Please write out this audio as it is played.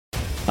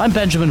I'm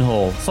Benjamin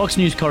Hall, Fox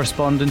News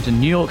correspondent and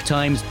New York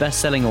Times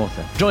best-selling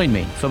author. Join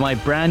me for my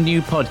brand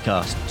new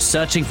podcast,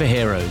 Searching for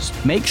Heroes.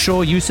 Make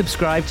sure you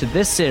subscribe to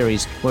this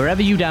series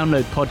wherever you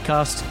download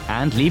podcasts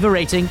and leave a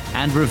rating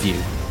and review.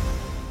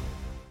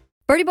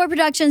 Birdie Boy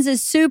Productions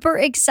is super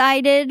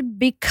excited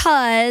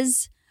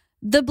because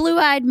the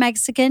blue-eyed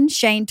Mexican,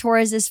 Shane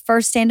Torres'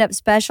 first stand-up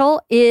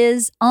special,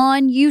 is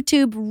on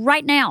YouTube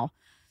right now.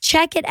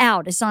 Check it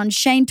out. It's on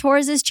Shane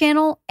Torres'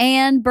 channel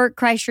and Bert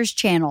Kreischer's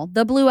channel,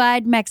 The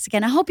Blue-Eyed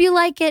Mexican. I hope you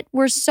like it.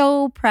 We're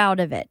so proud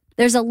of it.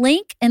 There's a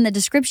link in the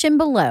description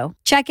below.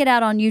 Check it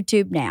out on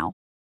YouTube now.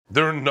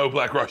 There are no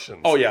black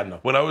Russians. Oh, yeah, no.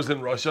 When I was in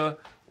Russia.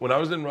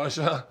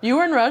 You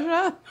were in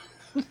Russia?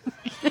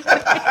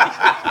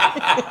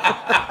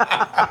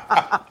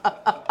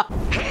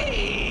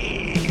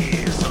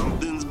 Hey,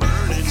 something's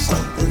burning,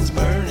 something's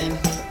burning,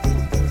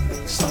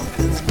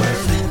 something's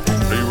burning.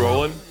 Are you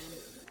rolling?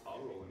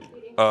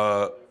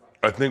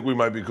 I think we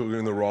might be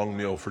cooking the wrong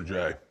meal for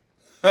Jay.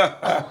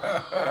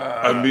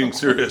 I'm being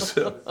serious.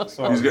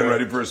 He's getting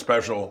ready for a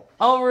special.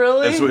 Oh,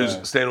 really? And so he's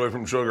staying away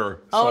from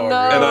sugar. Oh, no.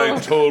 And I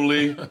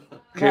totally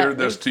catered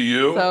this to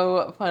you.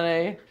 So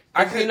funny.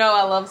 You know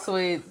I love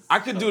sweets. I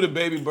could do the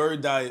baby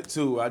bird diet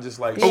too. I just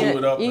like Yeah, chew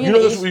it up. you You know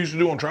this is what we used to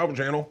do on Travel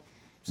Channel?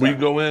 We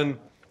go in,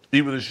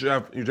 eat with the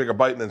chef, you take a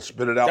bite and then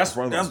spit it out in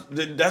front of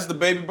them. That's the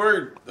baby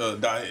bird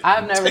diet.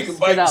 I've never Take a spit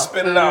bite and out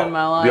spit food it out. in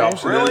my life. The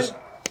opposite Really? is,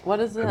 What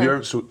is this? have you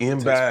ever, so Ian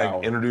Tastes Bagg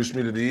foul. introduced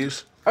me to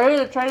these. Are you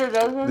the Trader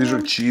Joe's? These are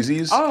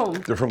cheesies. Oh.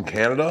 They're from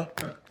Canada,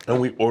 and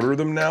we order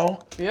them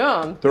now.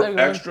 Yeah. They're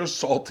extra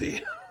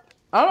salty.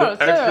 I don't know.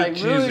 they're They're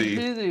extra like really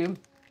cheesy. cheesy.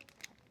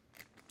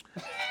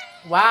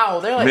 Wow,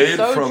 they're like Made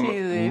so from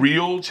cheesy.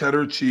 real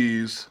cheddar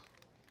cheese,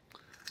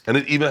 and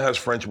it even has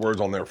French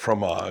words on there,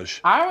 fromage.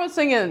 I was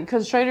thinking,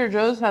 because Trader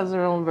Joe's has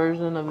their own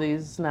version of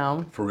these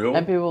now. For real?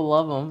 And people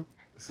love them.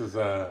 This is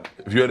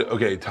If you had,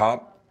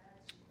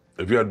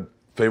 if you had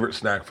favorite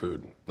snack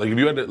food, like if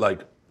you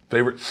had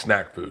favorite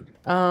snack food.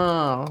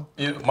 Oh.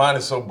 mine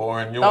is so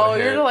boring. You Oh, want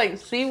to hear you're it? like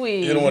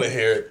seaweed. You don't want to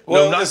hear it.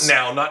 No, not this-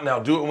 now.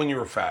 Do it when you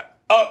were fat.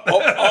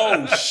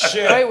 Oh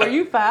shit. Wait, were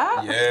you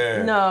fat?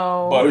 Yeah.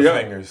 No.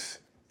 Butterfingers.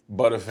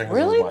 Butterfingers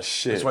Really? is my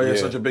shit. That's why he has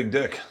such a big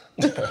dick.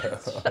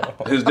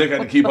 His dick had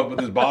to keep up with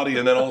his body,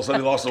 and then all of a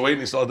sudden he lost the weight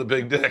and he still had the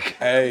big dick.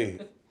 Hey,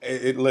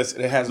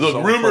 listen, it has. its Look,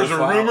 own rumors are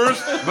profile.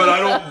 rumors, but I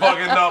don't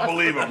fucking not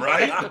believe them,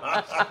 right?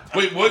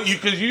 Wait, what?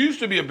 Because you used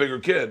to be a bigger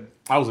kid.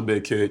 I was a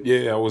big kid.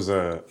 Yeah, I was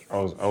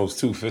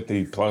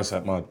 250 plus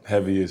at my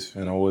heaviest,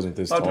 and I wasn't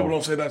this A lot of tall. people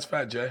don't say that's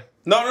fat, Jay.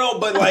 No,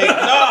 but like no.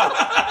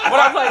 But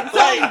I was like,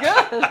 sounds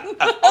good.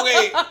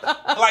 Okay,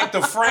 like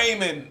the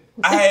framing.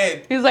 I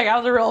had He's like, I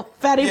was a real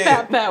fatty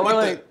fat. We're with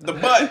like, the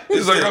butt.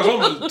 He's like, I was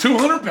almost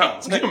 200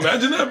 pounds. Can you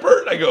imagine that,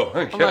 Bert? I go,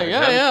 I'm like,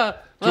 yeah.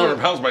 200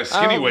 pounds by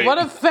skinny weight. What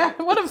a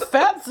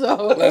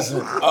fatso.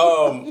 Listen,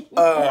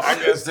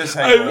 I guess this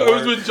ain't I gonna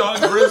was work. with John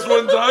Chris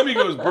one time. He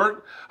goes,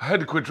 Bert, I had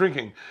to quit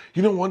drinking.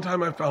 You know, one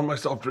time I found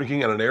myself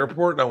drinking at an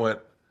airport, and I went,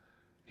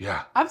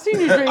 yeah. I've seen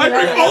you drink All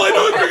that. I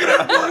know is drinking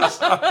at airports.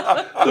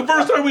 The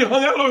first time we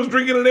hung out, I was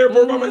drinking at an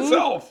airport by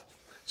myself.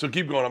 So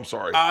keep going. I'm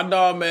sorry.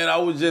 No, man, I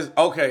was just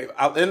okay.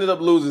 I ended up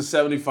losing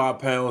 75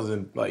 pounds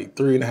in like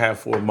 3.5,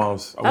 4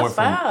 months. I That's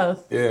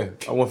fast.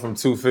 I went from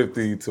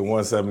 250 to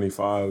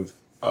 175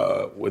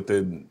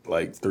 within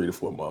like 3 to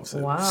 4 months.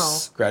 And Wow.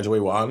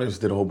 Graduated with honors,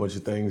 did a whole bunch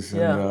of things.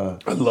 Yeah.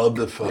 And, I love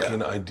the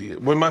fucking idea.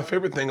 Well, my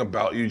favorite thing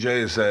about you, Jay,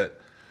 is that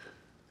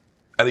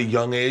at a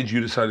young age, you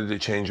decided to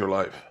change your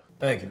life.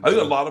 thank you. I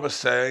think a lot of us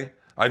say,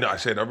 I know, I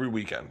say it every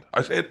weekend.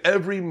 I say it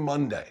every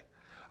Monday.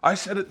 I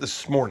said it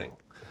this morning.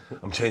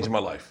 I'm changing my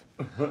life.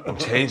 I'm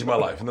changing my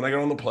life. And then I got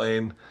on the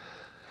plane,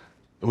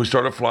 and we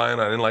started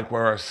flying. I didn't like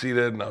where I was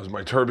seated, and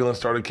my turbulence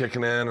started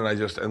kicking in,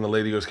 and the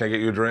lady goes, "Can I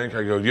get you a drink?"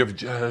 I go, "Do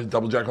you have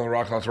double Jack on the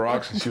rocks, lots of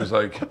rocks?" And she was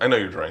like, "I know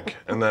your drink."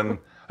 And then,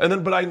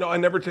 but I know I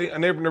never take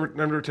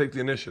the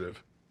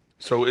initiative.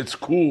 So it's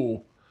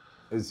cool.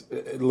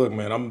 Look,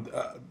 man, I'm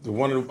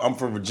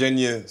from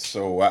Virginia,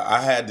 so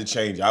I had to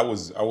change. I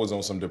was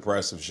on some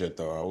depressive shit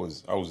though.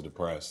 I was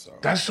depressed. So.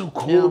 That's so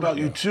cool about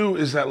you too,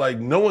 is that like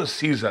no one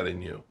sees that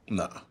in you.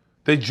 Nah.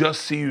 They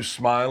just see you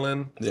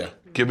smiling, Yeah.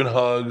 giving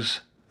hugs.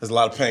 There's a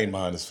lot of pain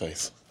behind his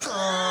face.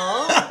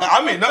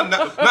 I mean, not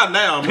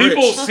now. I'm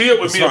People rich. see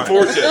it with It's me and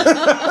fine.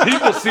 Fortune.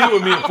 People see it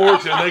with me and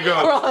Fortune. They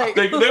go, Right.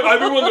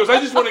 everyone goes, "I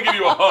just want to give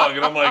you a hug,"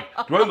 and I'm like,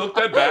 "Do I look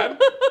that bad?"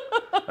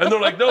 And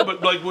they're like, "No,"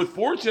 but like with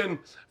Fortune,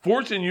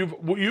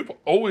 you've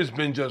always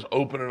been just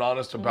open and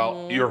honest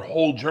about your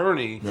whole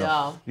journey.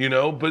 Yeah. You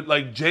know, but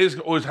like Jay's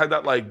always had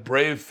that like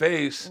brave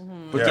face,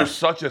 but Yeah. they're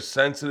such a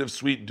sensitive,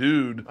 sweet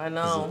dude. I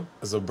know.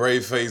 It's a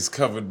brave face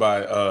covered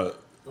by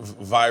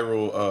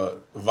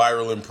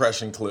viral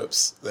impression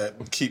clips that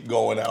keep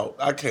going out.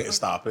 I can't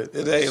stop it.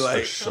 It ain't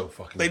like so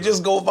fucking they good.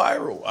 just go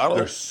viral. I don't.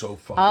 They're so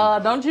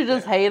fucking. Don't you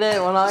just hate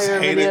it when all your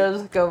hate it.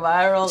 videos go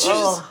viral?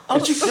 Oh.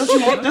 Don't you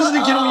hate? Doesn't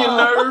it get on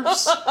your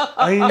nerves?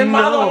 I Am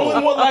I the only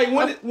know. one?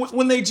 Like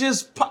when they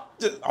just pop.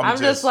 I'm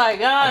just like,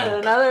 God,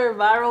 another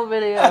viral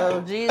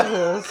video.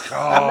 Jesus.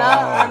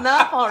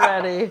 Enough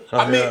already.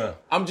 I mean, Yeah.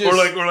 I'm just.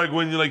 Or like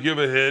when you have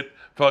a hit,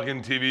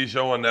 fucking TV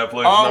show on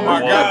Netflix. Oh number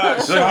my one. gosh.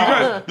 Like, you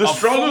guys, the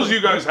struggles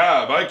you guys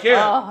have, I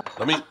can't.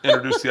 Let me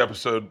introduce the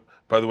episode.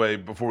 By the way,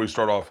 before we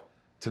start off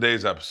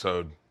today's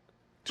episode,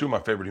 two of my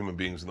favorite human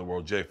beings in the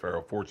world, Jay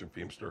Pharoah, Fortune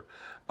Feimster.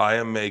 I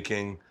am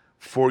making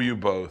for you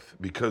both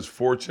because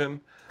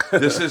Fortune.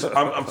 This is.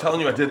 I'm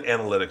telling you, I did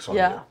analytics on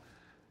you.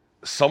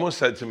 Someone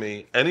said to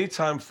me,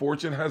 anytime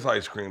Fortune has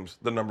ice creams,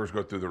 the numbers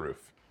go through the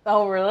roof.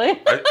 Oh, really?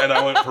 And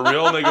I went, for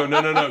real? And they go,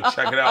 no,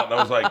 check it out. And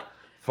I was like,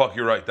 fuck,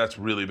 you're right. That's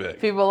really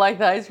big. People like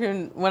the ice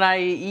cream when I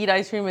eat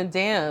ice cream and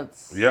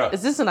dance. Yeah.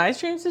 Is this an ice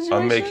cream situation?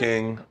 I'm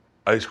making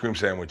ice cream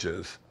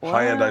sandwiches,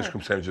 high-end ice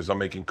cream sandwiches. I'm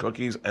making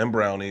cookies and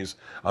brownies.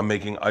 I'm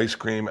making ice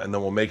cream, and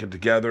then we'll make it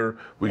together.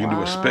 We can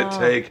do a spit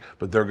take,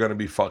 but they're going to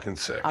be fucking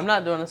sick. I'm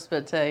not doing a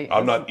spit take.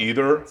 I'm not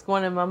either. It's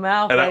going in my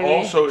mouth, And baby. I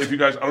also, if you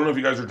guys, I don't know if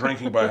you guys are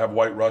drinking, but I have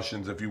White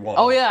Russians if you want.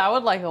 Oh, yeah, I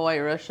would like a White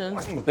Russian.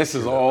 This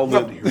is all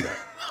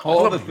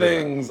the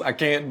things I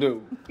can't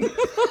do. Is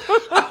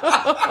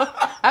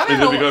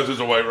it because it's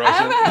a White I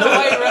haven't Russian? had a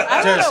White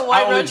Russian.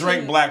 I only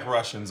drink Black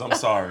Russians. I'm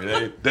sorry.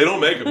 They don't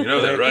make them, you know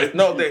that, right?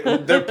 No,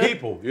 they're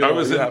people. You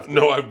know,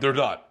 They're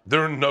not.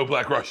 There are no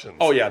Black Russians.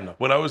 Oh yeah, no.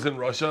 When I was in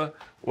Russia,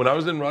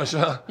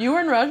 You were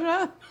in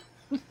Russia?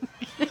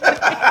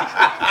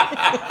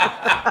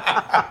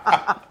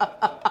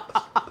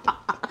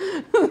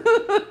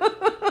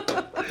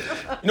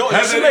 No,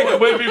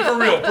 wait, for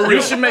real.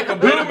 You should make a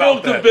bit Who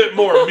about milked a that. bit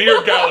more, me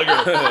or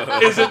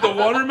Gallagher? Is it the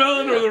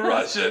watermelon or the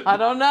Russian? I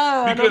don't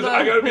know. Because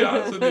I gotta be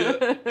honest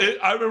with you,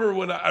 I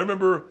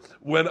remember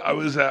when I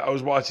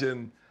was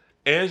watching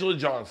Angela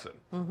Johnson,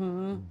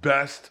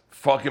 best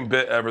fucking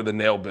bit ever, the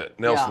nail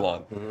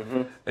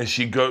salon, and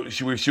she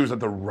was at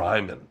the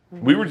Ryman.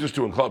 We were just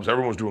doing clubs.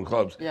 Everyone was doing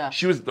clubs. Yeah.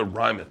 She was at the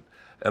Ryman,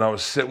 and I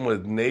was sitting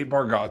with Nate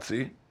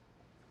Bargatze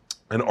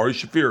and Ari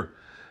Shafir,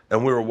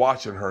 and we were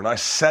watching her, and I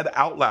said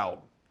out loud,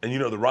 and you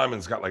know the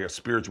Ryman's got like a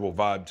spiritual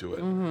vibe to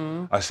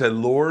it. I said,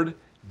 Lord,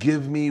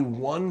 give me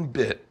one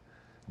bit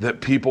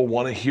that people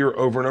want to hear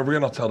over and over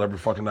again. I'll tell it every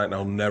fucking night, and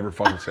I'll never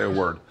fucking say a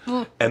word.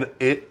 And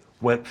it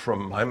went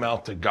from my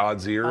mouth to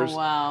God's ears. Oh,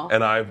 wow.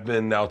 And I've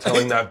been now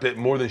telling that bit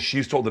more than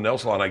she's told the nail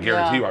salon. I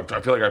guarantee you. I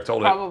feel like I've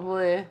told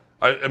Probably. it.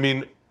 I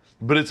mean,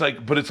 but it's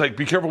like,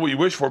 be careful what you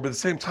wish for. But at the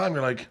same time,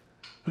 you're like,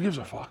 who gives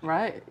a fuck?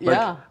 Right, Like,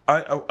 yeah.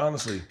 I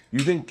honestly,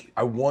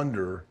 I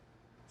wonder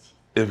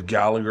if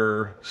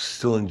Gallagher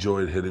still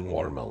enjoyed hitting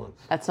watermelons.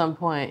 At some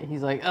point,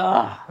 he's like,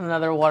 ugh,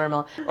 another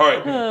watermelon.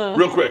 All right,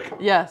 real quick.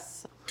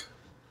 Yes.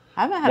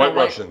 I haven't had White a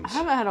Russians. I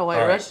haven't had a White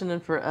All right. Russian in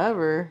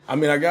forever. I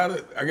mean, I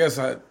guess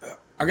I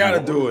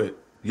gotta do it.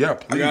 Yeah, I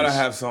please. gotta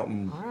have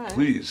something.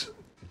 Please.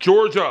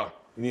 Georgia.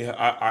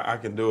 I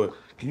can do it.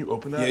 Can you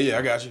open that? Yeah,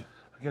 I got you.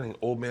 I'm getting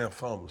old man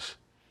thumbs.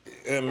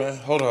 Yeah, man.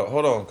 Hold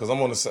on, because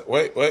I'm on the set.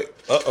 Wait.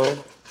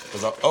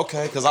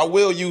 Because I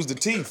will use the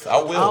teeth.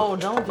 I will. Oh,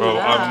 don't do Oh,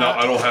 that.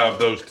 I don't have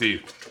those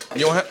teeth.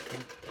 You don't have.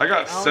 I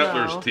got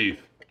settler's no. teeth.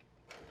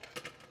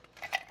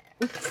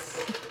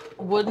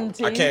 Wooden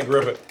teeth. I can't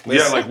grip it. Yeah,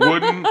 Listen. like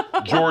wooden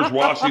George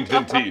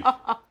Washington teeth.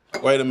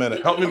 Wait a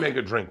minute. Help me make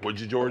a drink, would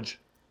you, George?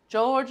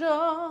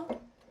 Georgia.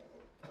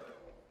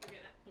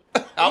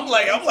 I'm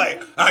like,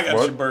 I got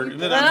What? you, Birdie.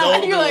 You're like,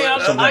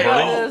 I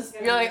got this.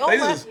 You're like, oh,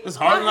 It's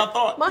harder than I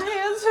thought. my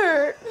hands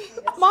hurt.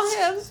 My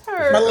hands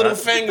hurt. My little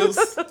fingers.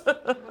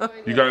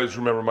 You guys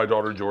remember my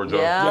daughter, Georgia?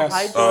 Yeah, Yes.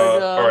 hi,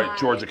 Georgia. All right,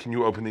 Georgia, can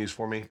you open these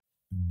for me?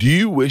 Do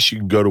you wish you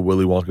could go to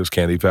Willy Wonka's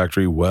Candy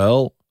Factory?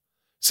 Well,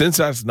 since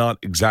that's not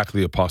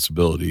exactly a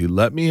possibility,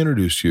 let me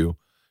introduce you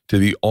to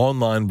the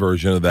online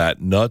version of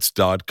that,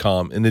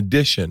 nuts.com. In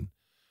addition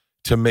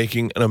to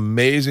making an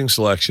amazing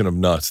selection of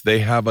nuts, they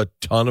have a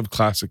ton of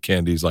classic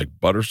candies like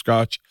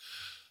butterscotch,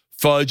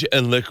 fudge,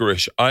 and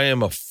licorice. I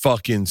am a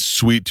fucking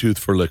sweet tooth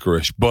for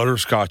licorice.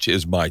 Butterscotch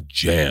is my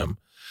jam.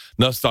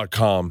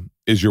 Nuts.com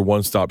is your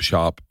one-stop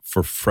shop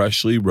for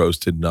freshly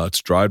roasted nuts,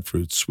 dried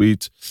fruits,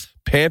 sweets,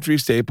 pantry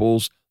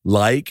staples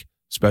like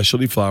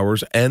specialty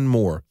flours, and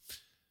more.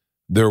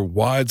 Their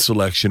wide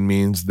selection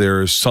means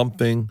there is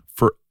something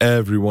for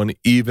everyone,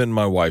 even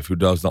my wife, who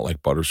does not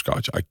like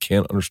butterscotch. I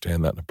can't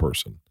understand that in a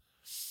person.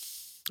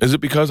 Is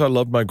it because I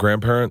loved my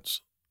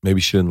grandparents? Maybe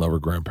she didn't love her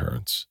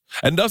grandparents.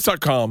 At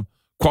nuts.com,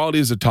 quality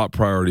is a top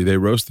priority. They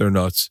roast their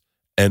nuts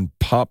and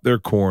pop their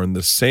corn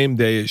the same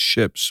day it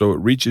ships, so it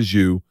reaches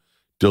you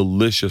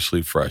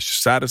deliciously fresh.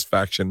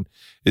 Satisfaction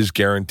is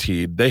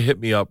guaranteed. They hit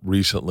me up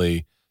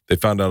recently. They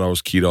found out I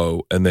was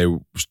keto, and they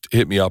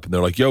hit me up, and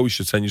they're like, yo, we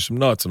should send you some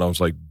nuts. And I was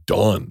like,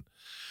 done.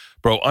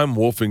 Bro, I'm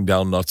wolfing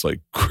down nuts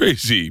like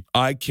crazy.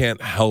 I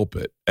can't help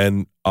it.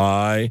 And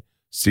I,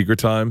 secret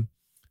time,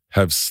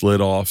 have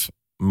slid off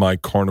my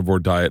carnivore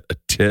diet a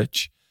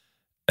titch.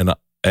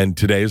 And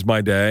today is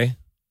my day.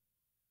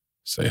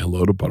 Say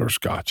hello to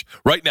butterscotch.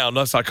 Right now,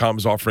 nuts.com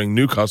is offering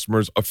new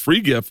customers a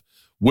free gift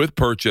with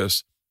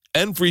purchase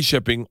and free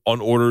shipping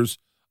on orders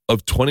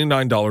of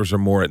 $29 or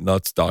more at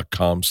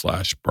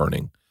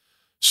nuts.com/burning.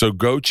 So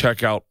go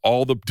check out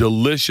all the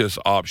delicious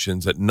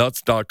options at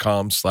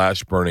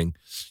nuts.com/burning.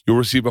 You'll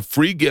receive a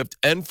free gift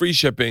and free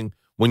shipping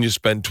when you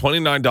spend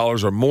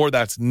 $29 or more.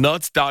 That's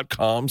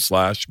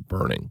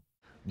nuts.com/burning.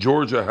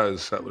 Georgia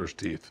has settlers'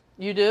 teeth.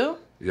 You do?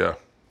 Yeah,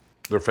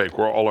 they're fake.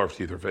 All our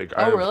teeth are fake.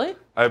 Oh, really?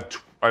 I have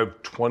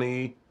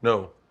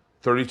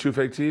 32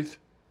 fake teeth.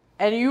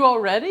 And you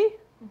already?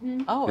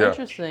 Oh, Yeah.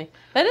 interesting.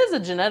 That is a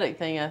genetic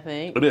thing, I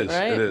think. It is.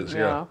 Right? It is.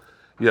 Yeah.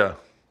 Yeah.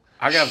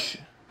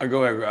 I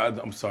go ahead.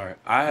 I'm sorry.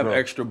 I have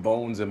extra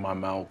bones in my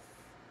mouth,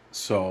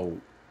 so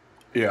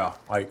yeah,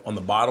 like on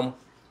the bottom.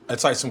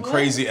 It's like some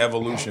crazy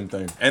evolution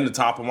thing, and the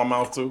top of my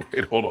mouth too.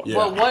 Wait, hold on. Yeah.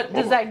 But what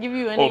does that give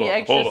you any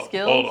extra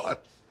skills? Hold on.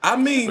 I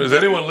mean, Does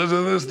anyone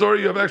listen to this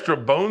story? You have extra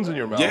bones in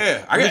your mouth.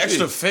 yeah, I Let me got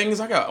extra see. fangs.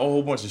 I got a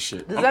whole bunch of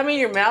shit. Does that mean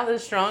your mouth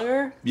is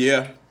stronger?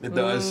 Yeah, it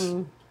does.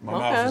 okay.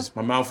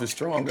 My mouth is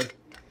stronger.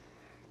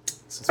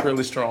 It's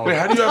really strong. Wait,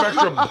 how do you have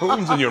extra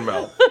bones in your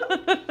mouth?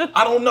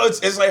 I don't know.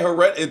 It's like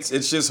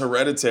it's just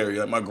hereditary.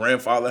 Like my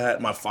grandfather had,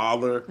 my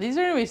father. These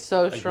are gonna be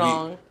so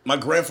strong. My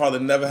grandfather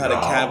never had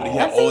a cavity. He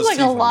had That all seems his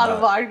like a teeth lot in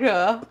of the back.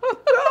 vodka.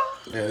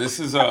 Yeah, this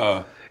is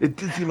It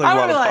did seem like a I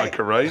lot would of like-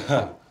 vodka, right?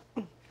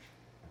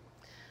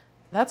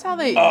 That's how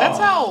they. That's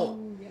how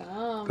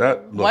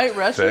That looks White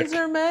Russians thick.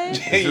 are made. Is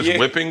this Yeah.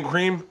 whipping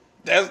cream?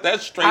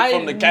 that's straight I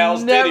from the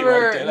cow's never titty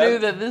right there. knew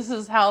that this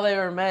is how they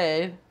were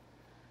made.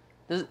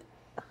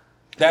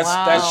 That's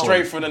Wow.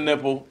 straight from the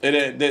nipple.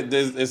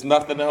 There's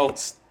nothing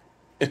else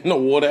in the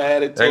water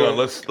added to Hang it. on,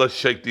 let's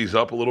shake these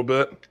up a little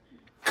bit.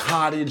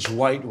 Cottage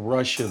White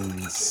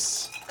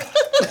Russians.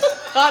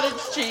 Cottage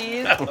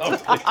cheese.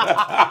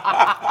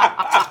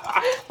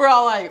 We're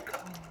all like,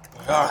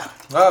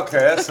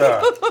 Okay, that's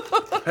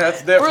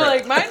different. we're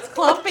like, mine's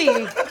clumpy.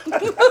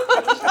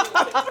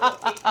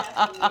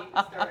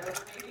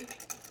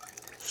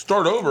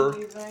 Start over.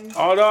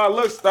 Oh no, it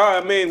looks.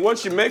 I mean,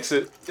 once you mix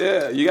it,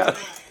 yeah, you got.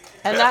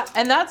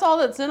 And that's all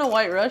that's in a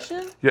White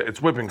Russian? Yeah,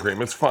 it's whipping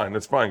cream. It's fine,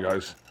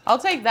 guys. I'll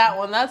take that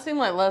one. That seemed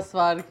like less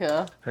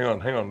vodka. Hang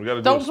on. We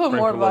gotta Don't do a put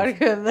more sprinkle of-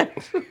 vodka in there.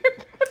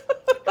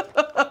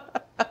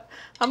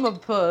 I'm a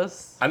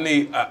puss. I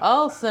need.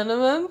 Oh,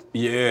 cinnamon?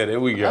 Yeah, there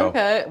we go.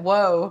 Okay.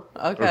 Whoa.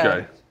 Okay.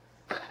 Okay.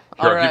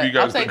 All Here, I'll right. give you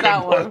guys I'll take the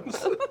that good one.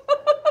 ones.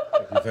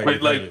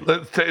 Wait,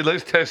 Wait,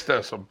 let's test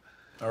them.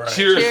 All right.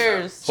 Cheers.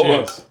 Cheers. Hold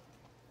on.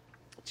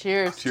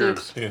 Cheers.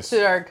 Cheers. Yes.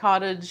 To our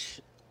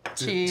cottage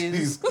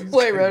cheese.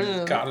 White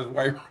Russian. Cottage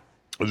White.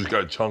 I just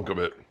got a chunk of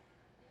it.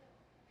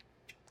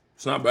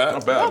 It's not bad.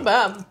 Not bad. Not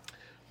bad.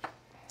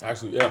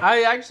 Actually, yeah.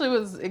 I actually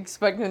was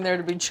expecting there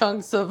to be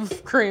chunks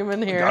of cream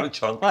in here. Got a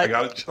chunk. Like- I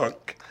got a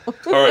chunk.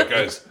 All right,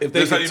 guys. If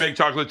they This is how could you make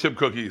chocolate chip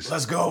cookies.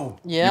 Let's go.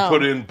 Yeah. You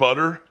put in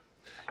butter.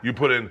 You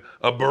put in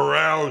a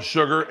brown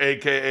sugar,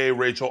 aka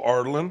Rachel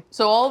Ardlin.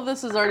 So all of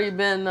this has already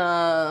been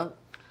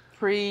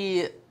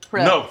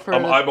pre-prepped. No, for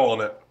I'm the-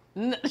 eyeballing it.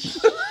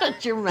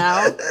 Shut your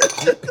mouth.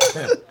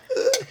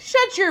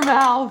 Shut your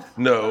mouth.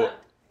 No.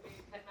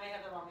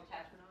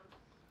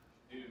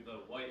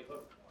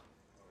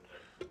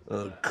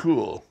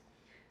 Cool.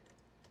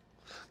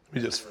 Let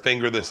me just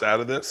finger this out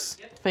of this.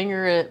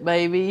 Finger it,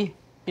 baby.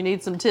 You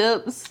need some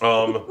tips?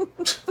 I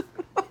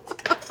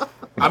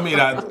mean,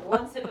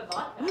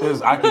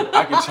 because I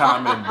could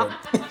chime in, but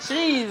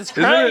She's it?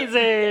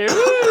 crazy.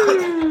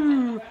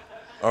 Woo.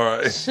 All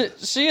right.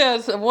 She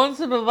has one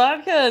sip of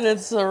vodka and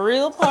it's a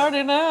real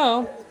party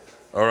now.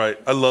 All right.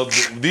 I love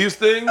these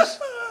things.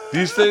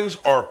 These things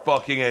are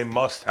fucking a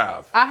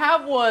must-have. I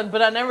have one,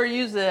 but I never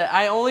use it.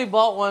 I only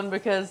bought one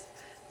because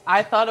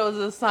I thought it was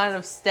a sign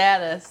of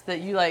status that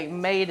you like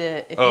made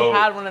it if Oh. you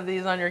had one of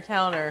these on your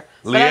counter.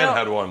 But I Leanne don't-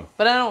 had one.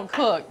 But I don't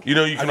cook. You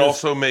know, you can just-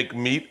 also make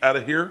meat out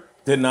of here.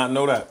 did not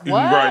know that. You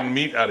What? can grind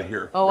meat out of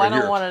here. Oh, right I don't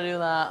here. want to do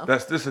that.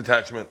 That's this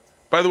attachment.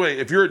 By the way,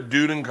 if you're a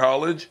dude in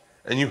college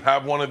and you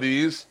have one of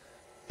these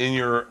in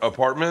your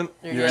apartment,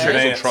 You're chicks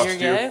gay? will trust You're you.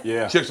 gay?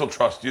 Yeah. Chicks will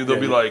trust you. They'll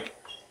Yeah, be yeah. like,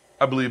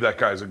 I believe that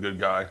guy's a good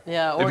guy.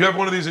 Yeah, or If you have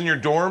one of these in your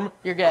dorm,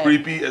 You're gay.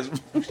 creepy as.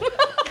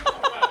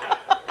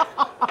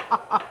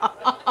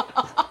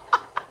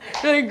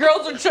 The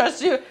girls will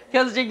trust you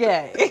because you're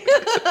gay.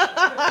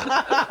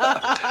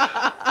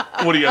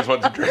 What do you guys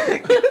want to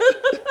drink?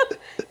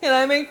 Can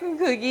I make some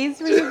cookies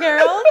for you,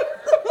 girls?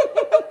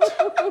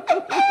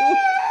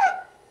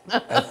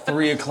 At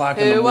 3 o'clock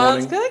in the Who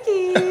morning. wants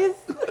cookies?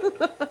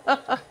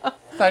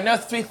 So I know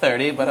it's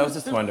 3:30, but I was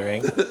just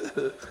wondering.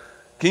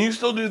 Can you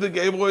still do the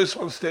gay voice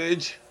on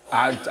stage?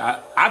 I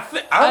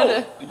think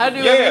I do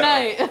every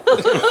night.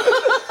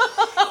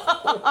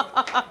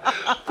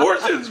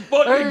 Fortune's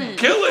fucking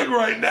killing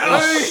right now.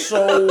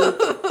 So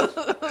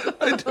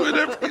I do it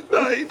every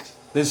night.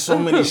 there's so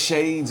many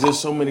shades. There's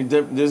so many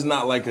different. There's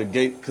not like a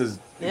gate because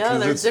Yeah,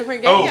 there's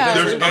different gay Oh, guys.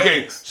 there's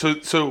okay.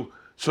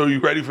 So you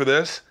ready for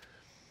this?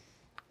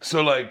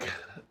 So like,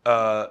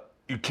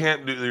 you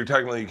can't do. You're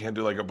technically you can't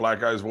do like a black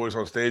guy's voice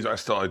on stage. I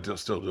still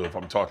do if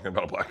I'm talking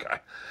about a black guy.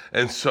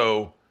 And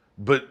so,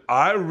 but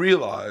I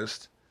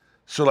realized,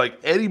 so like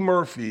Eddie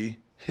Murphy,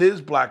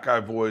 his black guy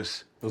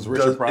voice Was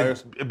Richard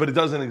Pryor's? but it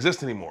doesn't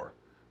exist anymore.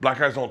 Black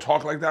guys don't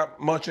talk like that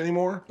much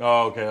anymore.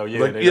 Oh, okay. Oh, yeah.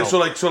 Like, they yeah.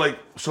 don't. So like.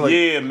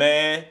 yeah,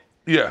 man.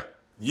 Yeah.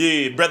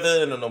 Yeah,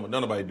 brother. No,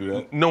 nobody do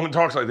that. No one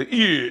talks like that.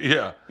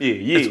 Yeah.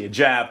 Yeah,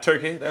 jab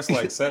turkey. That's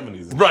like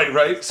 70s.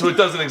 Right. So it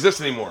doesn't exist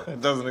anymore.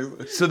 It doesn't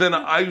exist. So then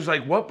I was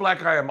like, what black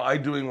guy am I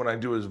doing when I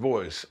do his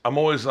voice? I'm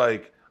always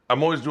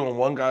doing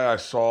one guy I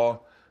saw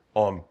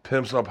on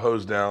Pimps Up,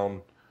 Hose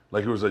Down,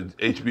 like it was an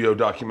HBO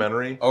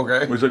documentary.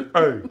 Okay. He's like,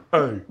 hey,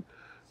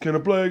 can a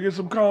player get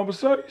some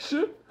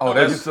conversation? Oh,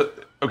 that's...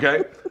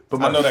 Okay.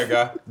 But I know that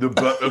guy.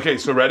 Okay,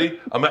 so ready?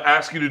 I'm going to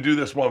ask you to do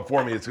this one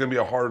for me. It's going to be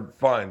a hard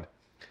find.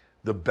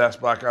 The best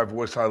black guy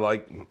voice I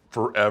like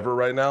forever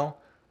right now,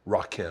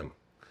 Rakim.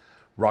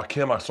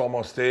 Rakim, I saw him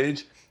on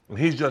stage, and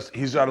he's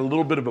got a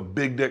little bit of a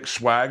big dick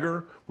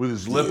swagger with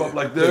his lip up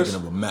like this.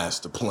 Thinking of a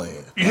master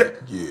plan.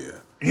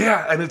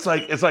 Yeah, and it's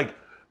like,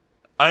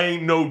 I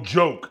ain't no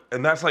joke.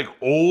 And that's like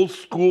old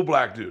school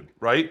black dude,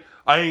 right?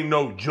 I ain't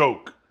no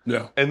joke.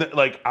 Yeah. And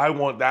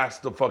that's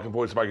the fucking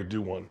voice if I could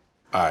do one.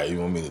 All right,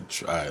 you want me to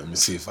try? Let me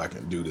see if I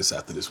can do this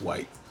after this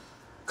white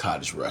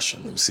cottage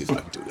Russian. Let me see if I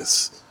can do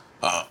this.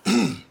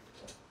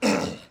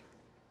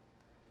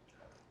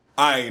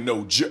 I ain't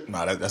no joke.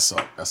 Nah, that's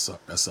up.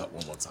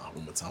 One more time.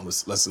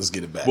 Let's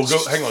get it back. Well,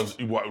 go. Hang on.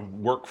 You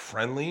work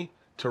friendly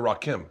to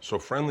Rakim. So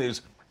friendly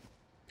is.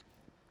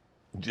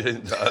 I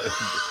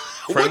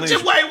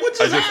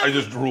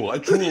just drool. I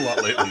drool a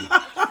lot lately.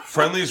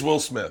 Friendly is Will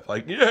Smith.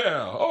 Like,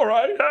 yeah, all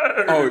right.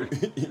 Hey. Oh,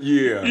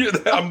 yeah.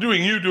 I'm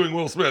doing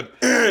Will Smith.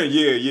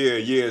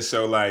 Yeah.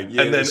 So like,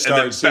 yeah. And then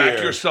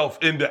back yourself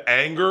into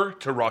anger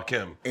to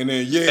Rakim. And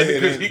then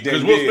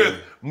because Will Smith,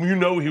 you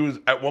know, he was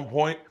at one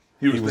point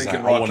he was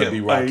thinking like, I wanna be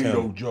Rakim. I ain't Rakim.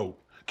 no joke.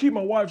 Keep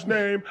my wife's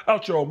name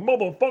out your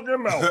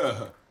motherfucking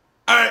mouth.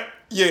 I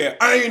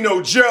ain't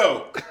no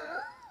joke.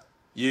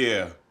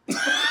 Yeah.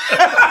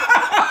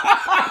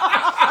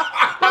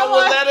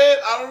 Was that it?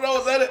 I don't know.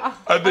 Was that it?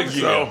 I think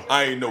so.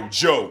 I ain't no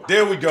joke.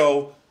 There we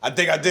go. I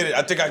think I did it.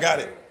 I think I got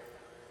it.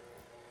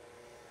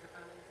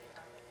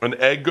 An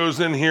egg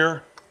goes in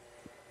here.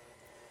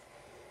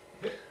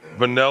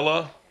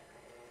 Vanilla.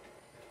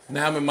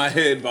 Now I'm in my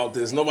head about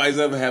this. Nobody's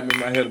ever had me in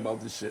my head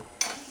about this shit.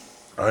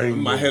 I ain't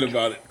in my head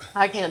about it.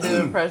 I can't do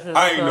impressions.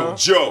 I ain't no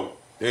joke.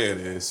 There it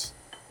is.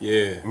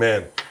 Yeah.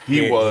 Man,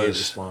 he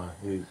was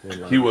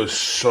was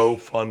so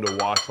fun to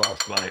watch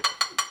last night.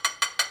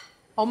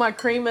 Oh, my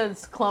cream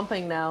is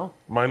clumping now.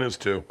 Mine is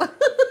too. But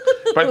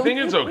I think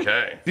it's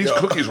okay. These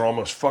cookies are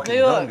almost fucking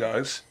done,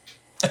 guys.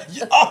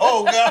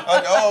 Oh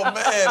God! Oh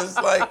man! It's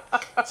like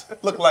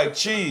look like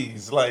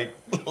cheese, like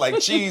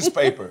cheese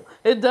paper.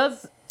 It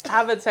does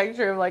have a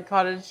texture of like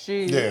cottage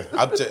cheese. Yeah,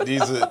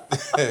 these are.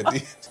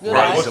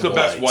 Right. What's the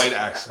best white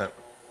accent?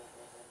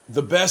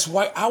 The best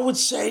white, I would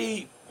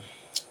say,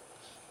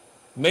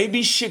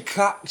 maybe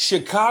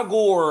Chicago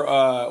or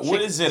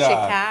what is it?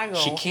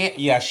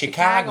 Chicago.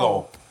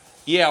 Chicago.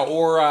 Yeah,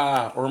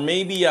 or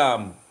maybe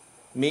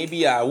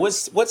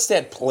what's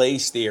that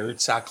place there?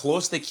 It's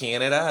close to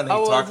Canada, and they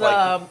talk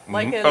like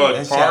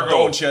in Fargo.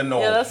 Don't you know?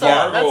 Yeah, that's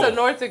a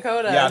North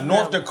Dakota. Yeah,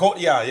 North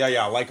Dakota.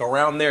 Yeah, like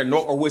around there,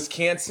 or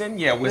Wisconsin.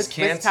 Yeah,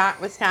 Wisconsin.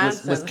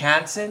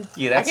 Wisconsin.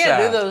 Yeah, that's. I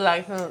can't do those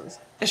accents.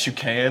 Yes, you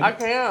can. I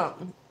can't.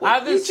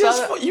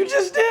 You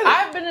just did it.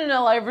 I've been in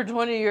LA for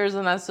 20 years,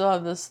 and I still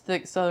have this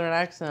thick Southern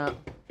accent.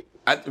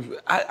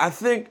 I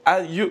think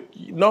you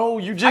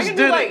just did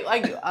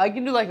it. I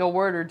can do like a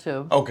word or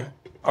two. Okay.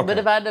 But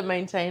if I had to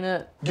maintain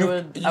it,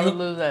 I would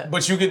lose it.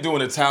 But you could do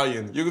an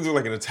Italian. You could do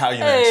like an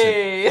Italian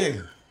Hey.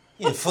 accent.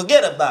 Yeah,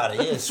 forget about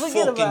it. Yeah, it's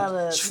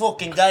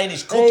fucking guy and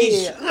his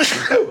cookies. Hey.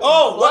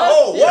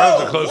 Whoa. That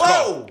was a close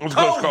call. It was a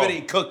close call.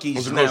 COVID cookies. It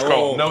was a close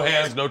call. No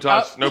hands, no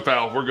touch, no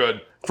foul. We're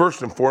good.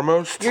 First and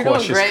foremost, You're doing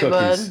Luscious great,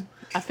 cookies. bud.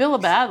 I feel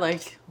bad.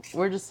 Like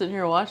we're just sitting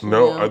here watching.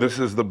 no, you. this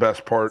is the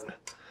best part.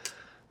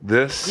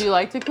 This, Do you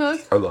like to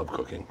cook? I love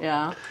cooking.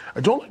 Yeah.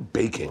 I don't like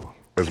baking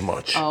as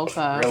much. Oh,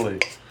 okay. Really?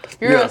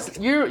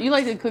 You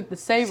like to cook the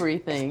savory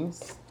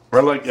things.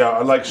 I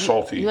like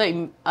salty. You like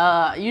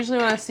usually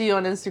when I see you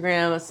on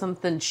Instagram, it's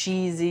something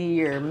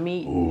cheesy or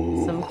meat,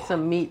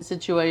 some meat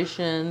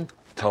situation.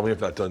 Tell me if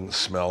that doesn't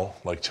smell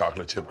like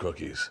chocolate chip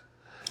cookies.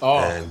 Oh.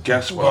 And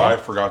guess what? I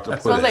forgot to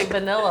put Smells in like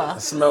vanilla.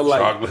 Smell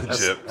like chocolate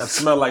chips. That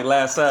smelled like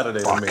last Saturday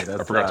to me.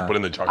 I forgot to put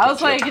in the chocolate I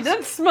was like, chips. it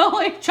doesn't smell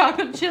like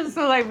chocolate chips,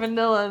 smell like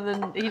vanilla, and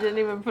then he didn't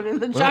even put in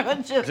the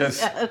chocolate chips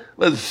yet.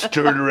 Let's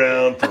stir it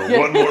around for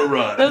one more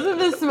run. Doesn't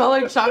this smell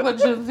like chocolate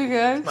chips, you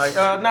guys? Like,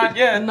 not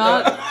yet.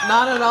 Not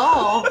at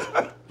all.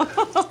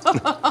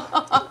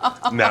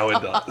 Now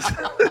it does.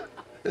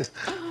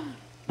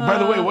 By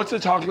the way, what's a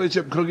chocolate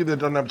chip cookie that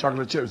doesn't have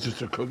chocolate chips? It's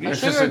just a cookie?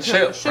 It's just a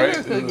chip, sugar right?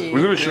 cookie.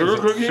 Was it a sugar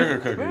cookie? Sugar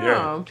cookie,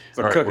 yeah. It's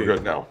a All right, cookie. we're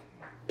good now.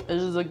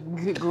 It's just a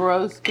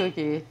gross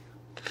cookie.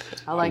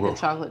 I like the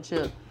chocolate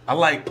chip. I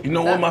like, you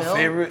know Is what that my milk?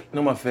 favorite? You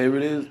know my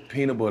favorite is?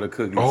 Peanut butter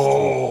cookies.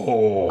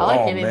 Oh. I like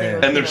anything man.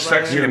 with And they're peanut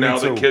butter. sexier Yeah, now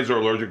me that too. kids are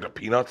allergic to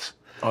peanuts.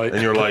 Oh, yeah.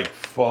 And you're like,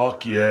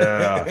 fuck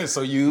yeah.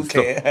 So you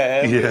can't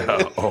have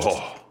Yeah.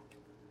 Oh.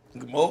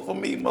 more for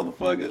me,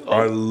 motherfucker.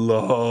 I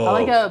love I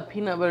like a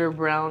peanut butter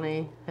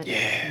brownie.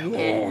 Yeah.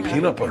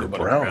 peanut butter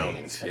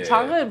brownies. Yeah.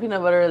 Chocolate and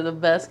peanut butter are the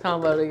best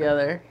combo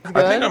together. I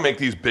think I make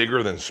these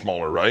bigger than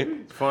smaller,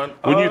 right? Fun.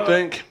 Wouldn't you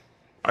think?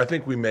 I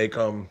think we make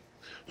so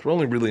we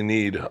only really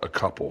need a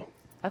couple.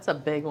 That's a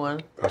big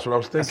one. That's what I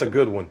was thinking. That's a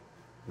good one.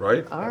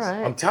 Right? All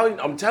right. I'm telling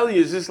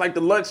you, it's just like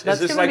the lunch.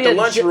 That's It's just gonna like be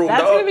the lunchroom.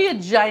 That's dog. gonna be a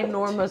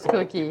ginormous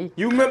cookie.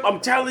 You remember?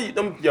 I'm telling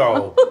you,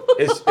 yo,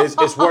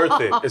 it's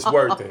worth it. It's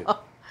worth it.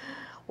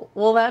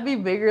 Will that be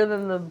bigger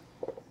than the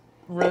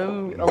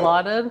room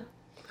allotted?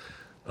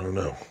 I don't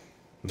know.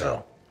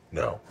 No.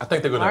 I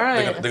think they're gonna All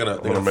right. they're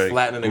gonna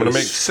flatten it. I'm gonna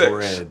make 6.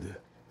 spread.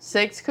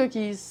 6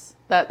 cookies.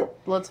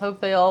 Let's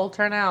hope they all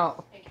turn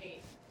out.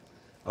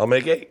 I'll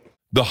make 8.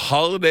 The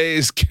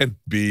holidays can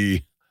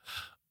be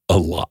a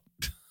lot.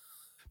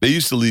 They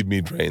used to leave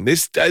me drained.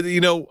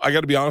 I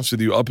got to be honest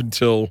with you, up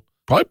until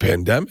probably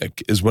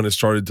pandemic is when it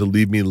started to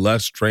leave me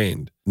less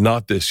drained.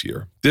 Not this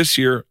year. This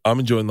year, I'm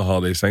enjoying the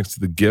holidays thanks to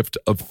the gift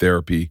of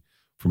therapy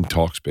from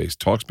Talkspace.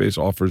 Talkspace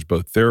offers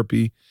both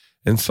therapy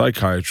and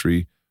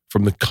psychiatry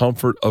from the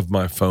comfort of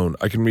my phone.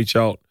 I can reach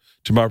out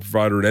to my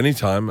provider at any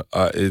time.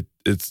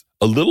 It's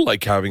a little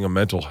like having a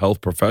mental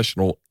health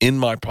professional in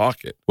my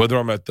pocket. Whether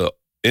I'm at the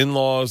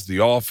in-laws, the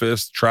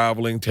office,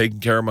 traveling, taking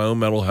care of my own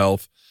mental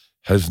health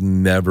has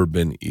never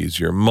been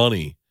easier.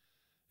 Money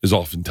is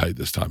often tight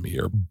this time of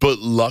year, but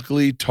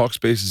luckily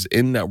Talkspace is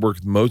in network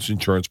with most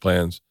insurance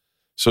plans,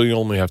 so you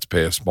only have to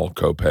pay a small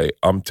copay.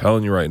 I'm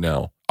telling you right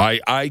now,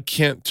 I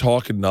can't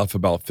talk enough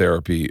about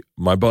therapy.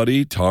 My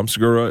buddy, Tom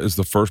Segura, is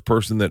the first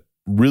person that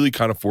really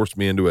kind of forced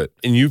me into it.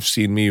 And you've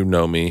seen me, you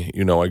know me,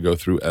 you know I go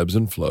through ebbs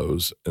and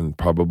flows, and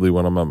probably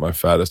when I'm at my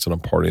fattest and I'm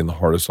partying the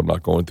hardest, I'm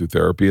not going through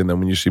therapy. And then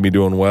when you see me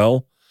doing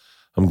well,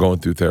 I'm going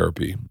through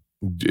therapy.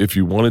 If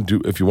you want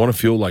to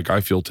feel like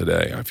I feel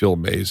today, I feel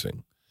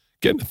amazing,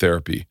 get into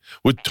therapy.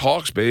 With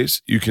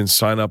Talkspace, you can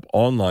sign up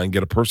online,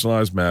 get a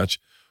personalized match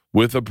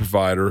with a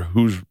provider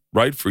who's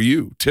right for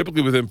you,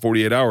 typically within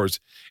 48 hours.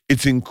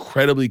 It's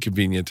incredibly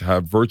convenient to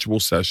have virtual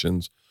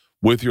sessions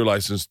with your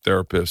licensed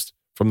therapist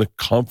from the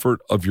comfort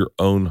of your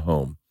own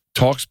home.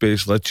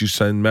 Talkspace lets you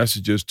send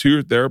messages to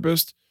your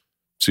therapist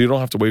so you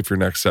don't have to wait for your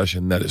next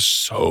session. That is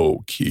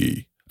so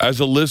key. As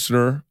a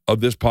listener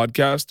of this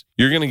podcast,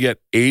 you're going to get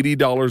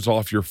 $80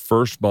 off your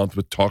first month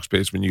with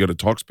Talkspace when you go to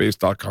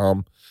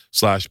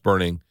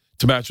Talkspace.com/burning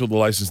to match with a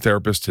licensed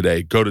therapist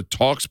today. Go to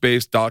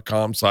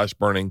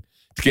Talkspace.com/burning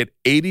to get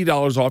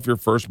 $80 off your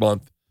first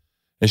month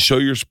and show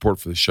your support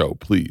for the show,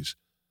 please.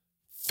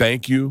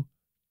 Thank you,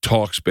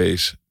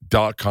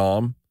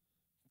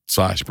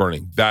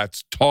 Talkspace.com/burning.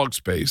 That's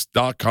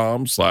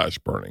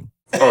Talkspace.com/burning.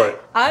 All right.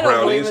 I don't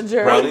believe in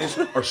germs. Brownies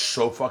are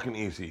so fucking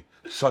easy.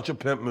 Such a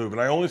pimp move.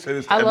 And I only say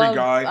this to I every love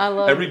guy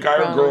or brownies.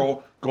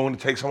 girl going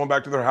to take someone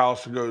back to their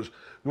house who goes,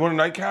 you want a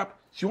nightcap?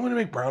 Do you want to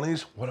make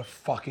brownies? What a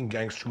fucking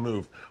gangster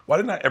move. Why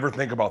didn't I ever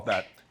think about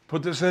that?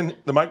 Put this in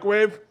the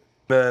microwave,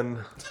 then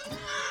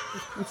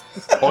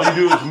all you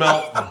do is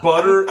melt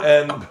butter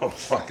and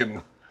fucking...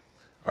 All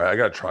right, I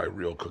got to try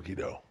real cookie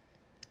dough.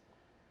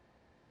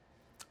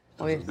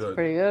 It's good.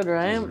 pretty good,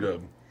 right? This is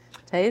good.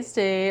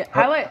 Tasty.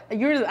 I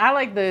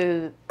like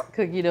the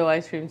cookie dough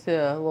ice cream too.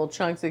 Little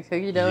chunks of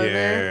cookie dough in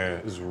there. Yeah,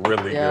 it's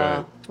really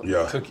Yeah. good.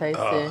 Yeah. Tasty.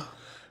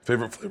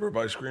 Favorite flavor of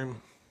ice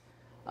cream?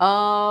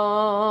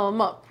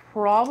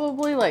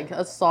 Probably like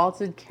a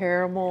salted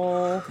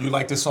caramel. You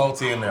like the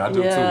salty in there? I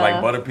do too. Yeah.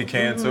 Like butter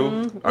pecan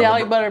too. Yeah, I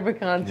like butter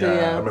pecan too. I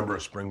Yeah. remember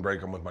a spring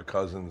break, I'm with my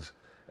cousins,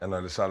 and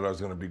I decided I was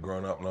going to be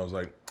grown up, and I was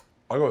like,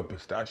 I'll go with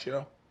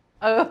pistachio.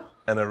 Oh,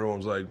 And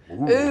everyone's like,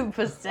 ooh,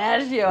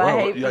 pistachio.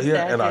 I hate pistachio.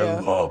 Yeah, and I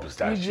love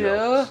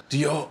pistachio. You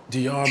do? Do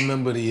y'all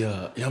remember the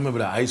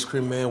ice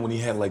cream man when he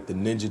had like the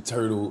Ninja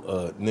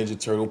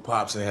Turtle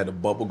pops and had the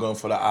bubble gum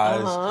for the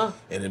eyes,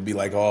 and it'd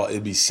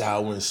be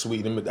sour and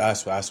sweet.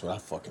 That's what I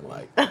fucking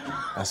like.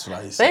 That's what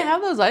I used to. They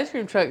have those ice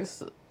cream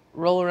trucks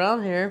roll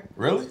around here.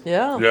 Really?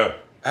 Yeah. Yeah.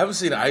 I haven't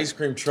seen an ice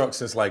cream truck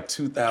since like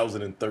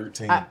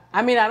 2013. I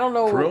mean, I don't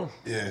know. For real?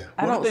 yeah.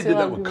 I What don't if they see a did lot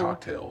that of with people-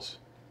 cocktails?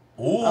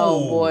 Ooh, Oh,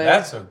 boy.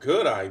 That's a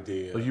good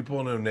idea. Like you pull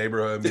into a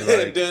neighborhood and be like,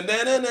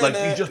 like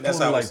you just That's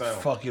pull how into it like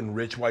sound. fucking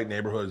rich white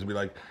neighborhoods and be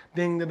like,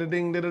 ding, da, da,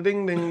 ding, da, da,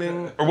 ding, ding,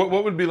 ding. Or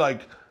what would be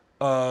like,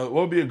 what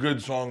would be a good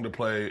song to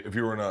play if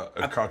you were in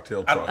a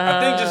cocktail truck?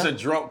 I think just a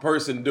drunk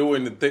person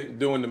doing the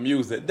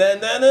music. You're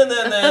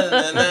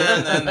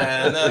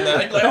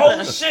like,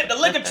 oh shit, the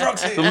liquor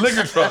truck's here. The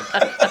liquor truck.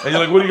 And you're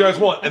like, what do you guys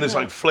want? And it's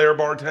like flair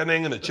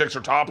bartending and the chicks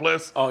are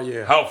topless. Oh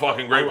yeah. How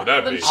fucking great would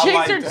that The be? chicks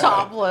like are that.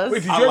 topless. Wait,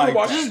 did you I ever like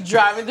watch? Just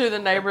driving through the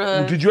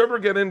neighborhood. Did you ever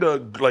get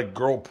into like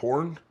girl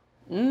porn?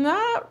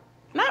 Not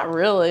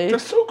really.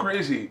 That's so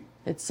crazy.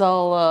 It's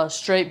all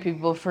straight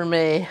people for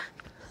me.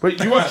 Wait,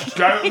 you watch?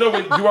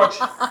 You watch?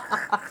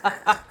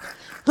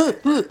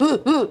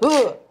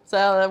 That's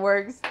how that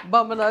works.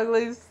 Bumping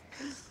uglies.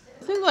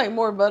 Seems like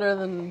more butter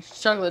than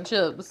chocolate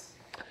chips.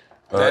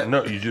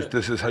 No,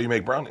 this is how you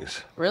make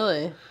brownies.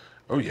 Really?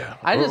 Oh yeah.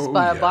 I just Oh,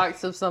 buy a yeah.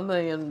 box of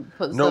something and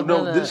put No, stuff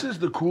in it. this is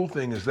the cool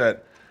thing is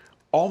that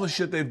all the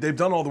shit they've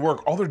done all the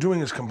work. All they're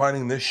doing is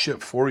combining this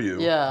shit for you.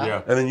 Yeah.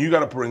 Yeah. And then you got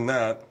to bring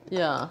that.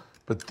 Yeah.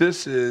 But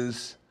this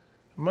is,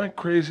 am I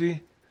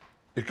crazy?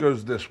 It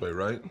goes this way,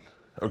 right?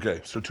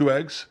 Okay, so 2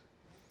 eggs.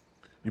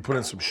 You put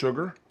in some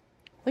sugar,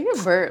 Look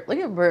at Bert. Look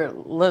at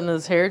Bert letting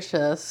his hair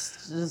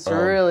just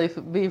really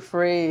be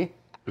free.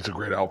 It's a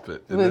great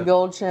outfit, isn't With it?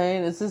 gold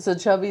chain. Is this a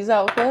Chubby's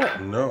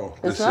outfit? No,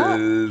 It's this not?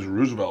 is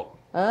Roosevelt.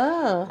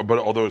 Oh. But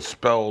although it's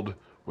spelled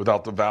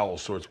without the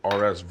vowels, so it's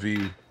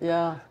RSVLT.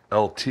 Yeah.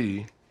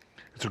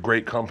 It's a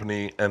great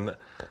company, and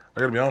I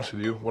gotta be honest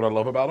with you, what I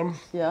love about them,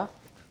 Yeah.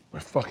 my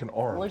fucking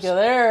arms. Look at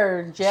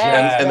there,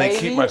 Jazz, and they baby.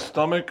 keep my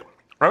stomach.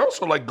 I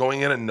also like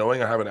going in and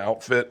knowing I have an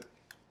outfit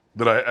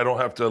that I don't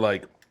have to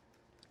like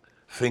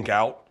think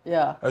out.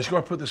 Yeah. I just go,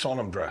 I put this on,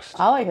 I'm dressed.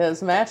 I like it.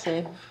 It's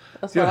matchy.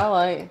 That's what Yeah. I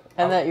like.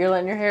 And that you're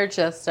letting your hair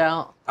chest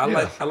out. I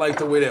like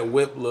the way that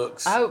whip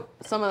looks. I hope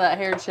some of that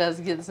hair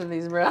chest gets in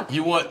these brown.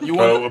 You want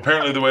Oh,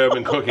 apparently the way I've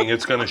been cooking,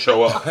 it's gonna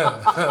show up.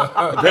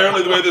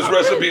 Apparently the way this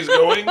recipe's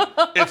going,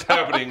 it's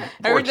happening.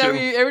 Every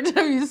Fortune.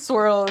 time you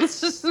swirl,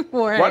 it's just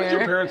more Why hair. did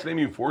your parents name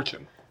you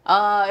Fortune?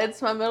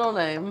 It's my middle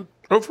name.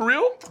 Oh, for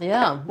real?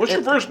 Yeah. What's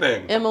your first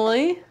name?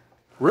 Emily.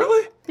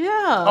 Really?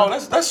 Yeah. Oh,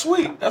 that's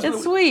sweet. That's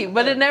It's sweet,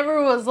 but it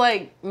never was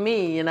like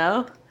me, you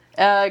know?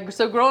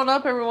 So growing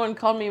up, everyone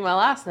called me my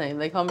last name.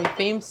 They called me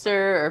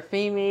Feimster or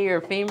Feemy or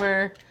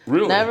Femer.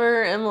 Really?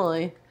 Never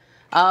Emily.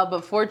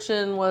 But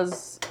Fortune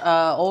was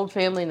old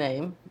family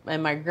name.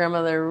 And my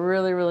grandmother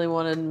really, really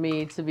wanted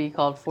me to be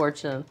called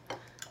Fortune.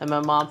 And my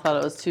mom thought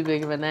it was too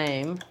big of a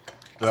name.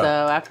 Yeah. So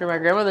after my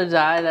grandmother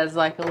died, as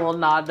like a little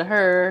nod to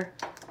her,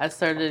 I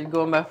started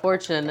going by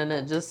Fortune. And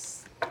it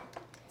just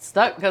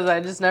stuck because I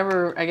just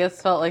never, I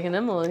guess, felt like an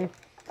Emily.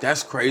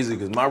 That's crazy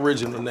because my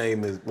original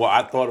name is, well,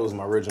 I thought it was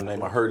my original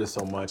name. I heard it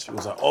so much. It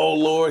was like, oh,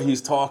 Lord,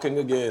 he's talking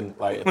again.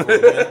 Like, for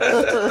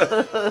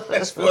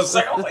a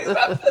second, I was like, is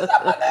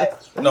that my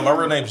name? No, my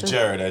real name's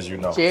Jared, as you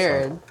know.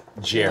 Jared.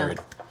 So, Jared.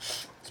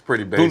 It's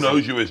pretty basic. Who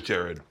knows you as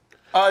Jared?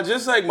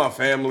 Just like my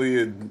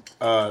family and,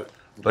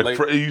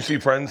 You see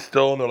friends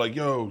still, and they're like,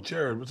 yo,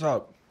 Jared, what's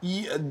up?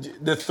 yeah,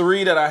 the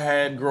three that I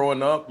had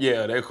growing up,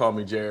 yeah, they call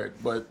me Jared.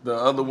 But the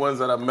other ones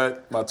that I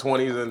met, my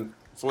 20s and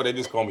before, they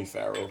just call me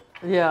Pharoah.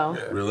 Yeah.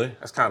 Really?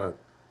 That's kind of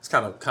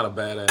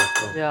badass.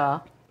 Though. Yeah.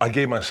 I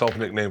gave myself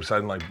nicknames so I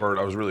didn't like Bert.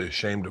 I was really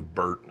ashamed of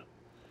Bert.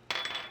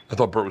 I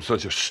thought Bert was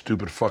such a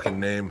stupid fucking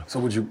name. So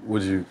would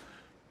you?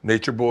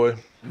 Nature Boy.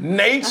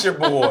 Nature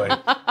Boy.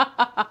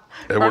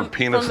 Edward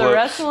Penis From the Lips.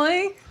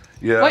 wrestling?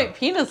 Yeah. Wait,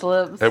 Penis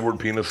Lips. Edward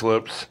Penis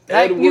Lips. You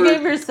Edward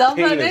gave yourself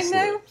that Penis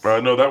nickname? Lips.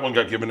 No, that one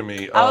got given to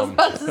me. I was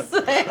about to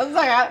say, I was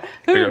like,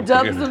 who Yeah,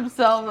 dubs forget it.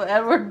 himself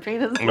Edward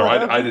Penis No,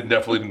 Lips? I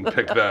definitely didn't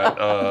pick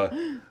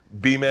that.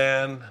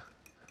 B-Man.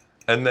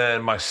 And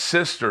then my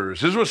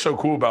sisters. This was so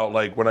cool about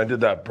like when I did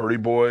that Birdie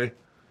Boy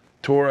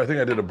tour. I think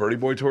I did a Birdie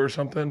Boy tour or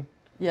something.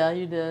 Yeah,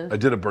 you did. I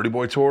did a Birdie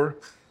Boy tour.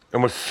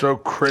 And what's so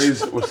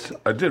crazy was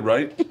I did,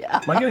 right?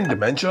 Yeah. Am I getting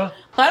dementia?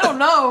 I don't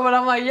know, but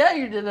I'm like, yeah,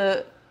 you did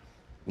it.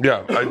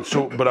 Yeah.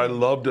 But I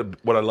loved it.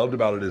 What I loved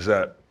about it is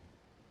that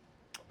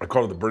I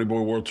called it the Birdie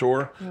Boy World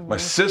Tour. Mm-hmm. My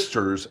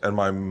sisters and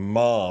my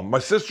mom, my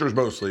sisters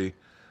mostly,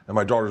 and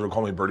my daughters would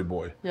call me Birdie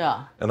Boy.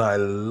 Yeah. And I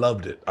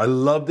loved it. I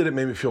loved it. It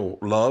made me feel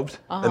loved.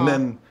 And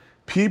then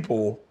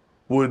people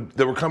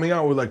that were coming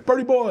out were like,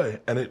 Birdie Boy.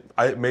 And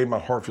it made my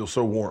heart feel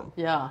so warm.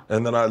 Yeah.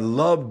 And then I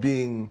loved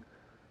being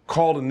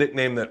called a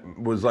nickname that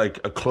was like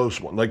a close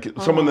one. Like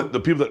someone that the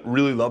people that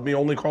really loved me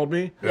only called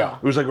me. Yeah.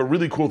 It was like a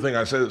really cool thing.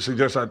 I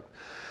suggest that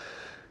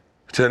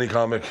to any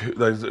comic. It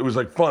was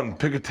like fun.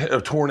 Pick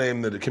a tour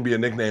name that it can be a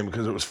nickname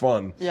because it was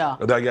fun. Yeah.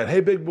 And I got, hey,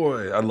 big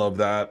boy. I love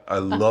that. I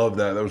love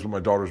that. That was what my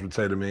daughters would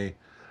say to me.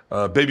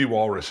 Baby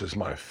Walrus is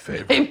my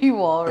favorite. Baby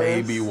Walrus.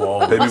 Baby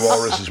Walrus. Baby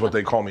Walrus is what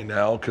they call me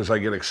now because I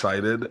get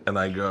excited and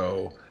I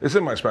go, it's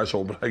in my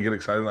special, but I get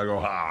excited and I go,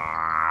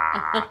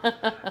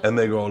 ah. And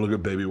they go, look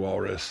at Baby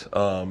Walrus.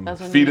 when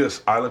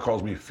Fetus, Isla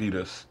calls me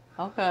Fetus,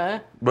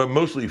 Okay. but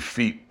mostly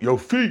feet. Yo,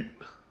 feet.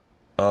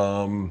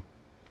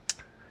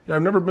 Yeah,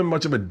 I've never been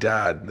much of a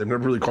dad. They've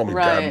never really called me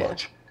Right. dad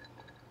much.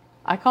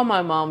 I call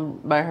my mom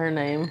by her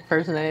name,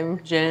 first name,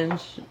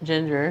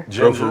 Ginger.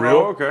 Oh, for real?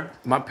 Okay.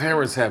 My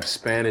parents have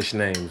Spanish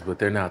names, but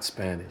they're not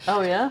Spanish.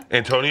 Oh, yeah?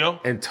 Antonio?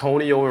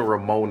 Antonio and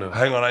Ramona.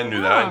 Hang on, I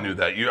knew that. I knew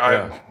that. I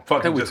Yeah. I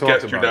fucking think we just talked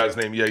guessed your about dad's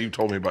name. Yeah, you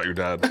told me about your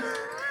dad.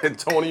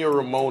 Antonio and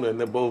Ramona, and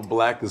they're both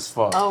black as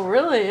fuck. Oh,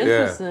 really?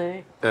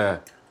 Interesting. Yeah.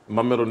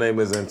 My middle name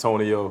is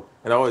Antonio,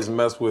 and I always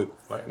mess with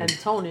like,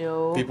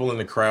 Antonio. people in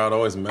the crowd. I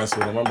always mess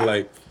with them. I'm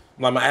like,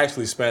 I'm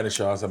actually Spanish,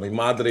 y'all. So I'm like,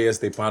 Madre es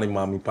de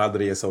Panama, mi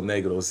padre es el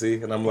negro, see?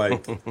 And I'm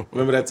like,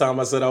 remember that time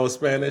I said I was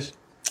Spanish?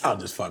 I'll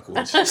just fuck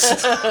with you.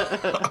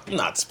 I'm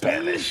not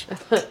Spanish.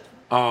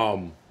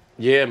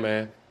 Yeah,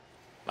 man.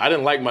 I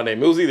didn't like my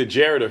name. It was either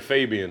Jared or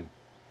Fabian.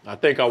 I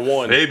think I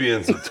won.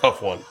 Fabian's a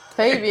tough one.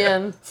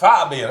 Fabian.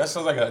 Fabian. That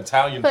sounds like an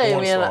Italian porn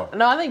Fabian. star.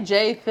 No, I think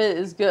Jay fit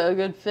is good, a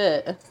good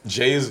fit.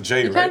 Jay is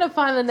Jay, You right? kind of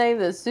find the name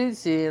that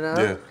suits you, you know?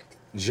 Yeah.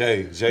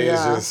 Jay. Jay Yeah.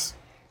 is just...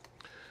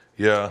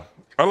 Yeah.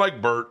 I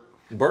like Bert.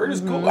 Bird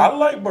is cool. I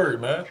like Bird,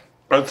 man.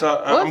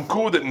 I'm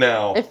cool with it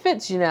now. It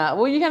fits you now.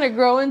 Well, you kind of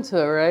grow into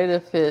it,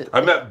 right?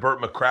 I met Burt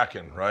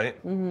McCracken, right?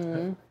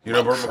 Mm-hmm. You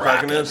know who Burt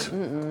McCracken is?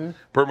 Mm-mm.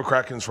 Burt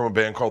McCracken's from a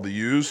band called The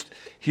Used.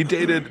 He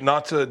dated,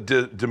 not to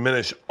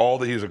diminish all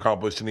that he's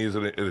accomplished, and he's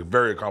a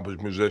very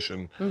accomplished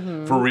musician,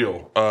 for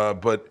real,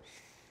 but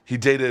he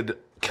dated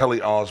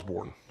Kelly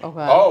Osbourne.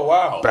 Okay. Oh,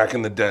 wow. Back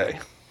in the day.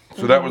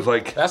 So that was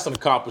like... That's an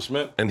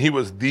accomplishment. And he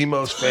was the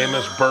most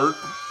famous Burt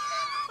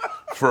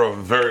for a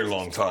very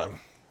long time.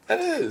 That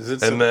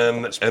is. And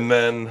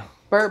then...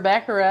 Burt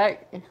Bacharach.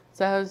 Is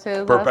that how you say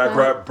his Burt last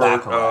Bacharach.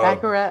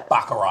 Bacharach.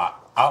 Baccarat.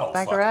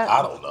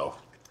 I don't know.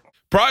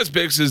 Prize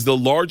Picks is the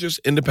largest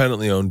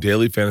independently owned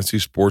daily fantasy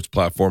sports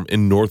platform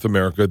in North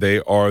America. They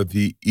are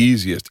the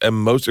easiest and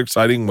most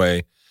exciting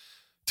way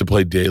to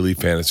play daily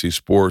fantasy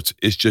sports.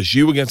 It's just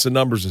you against the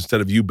numbers instead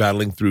of you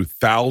battling through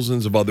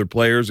thousands of other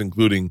players,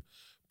 including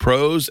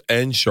pros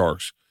and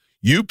sharks.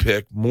 You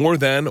pick more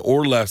than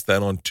or less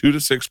than on 2 to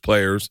 6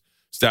 players,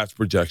 stats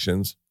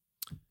projections,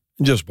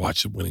 and just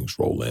watch the winnings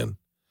roll in.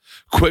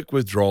 Quick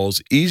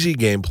withdrawals, easy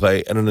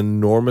gameplay, and an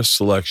enormous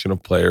selection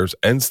of players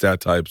and stat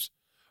types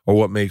are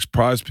what makes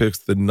Prize Picks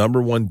the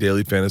 #1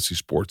 daily fantasy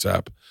sports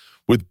app.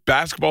 With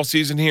basketball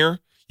season here,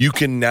 you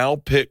can now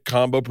pick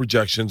combo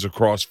projections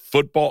across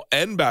football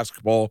and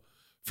basketball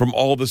from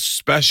all the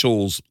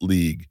Specials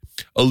League,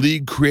 a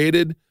league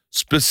created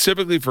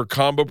specifically for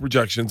combo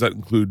projections that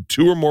include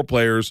 2 or more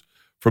players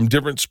from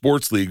different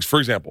sports leagues. For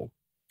example,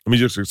 let me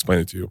just explain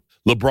it to you.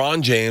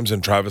 LeBron James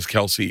and Travis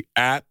Kelce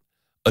at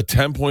a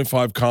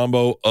 10.5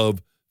 combo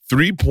of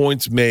 3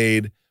 points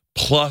made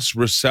plus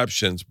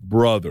receptions.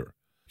 Brother,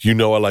 you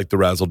know I like the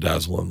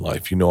razzle-dazzle in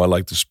life. You know I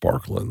like the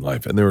sparkle in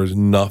life. And there is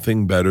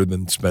nothing better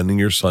than spending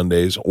your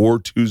Sundays or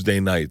Tuesday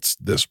nights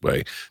this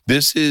way.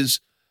 This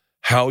is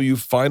how you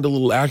find a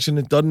little action.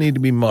 It doesn't need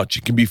to be much.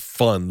 It can be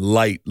fun,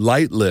 light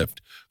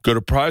lift. Go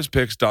to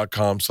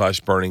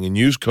prizepicks.com/burning and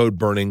use code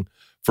BURNING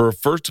for a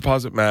first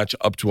deposit match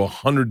up to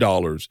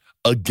 $100.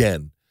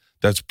 Again,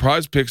 that's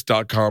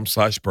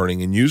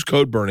prizepicks.com/burning and use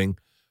code BURNING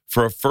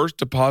for a first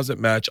deposit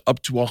match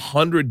up to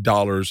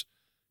 $100.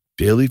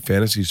 Daily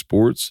fantasy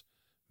sports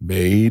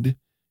made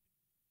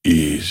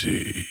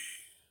easy.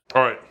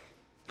 All right.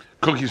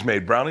 Cookies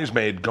made, brownies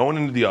made, going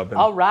into the oven.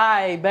 All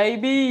right,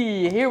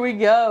 baby. Here we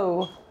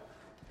go.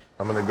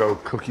 I'm going to go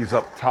cookies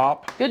up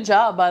top. Good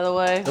job, by the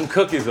way. Them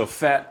cookies are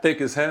fat,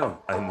 thick as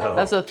hell. I know.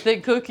 That's a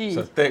thick cookie. It's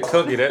a thick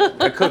cookie.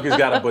 That cookie's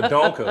got a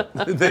badonka.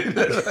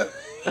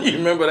 You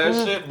remember that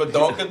shit?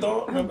 Badonka,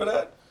 dog? Remember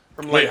that?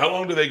 Wait, how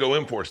long do they go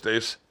in for,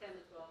 Stace?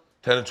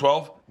 10 to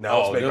 12? Now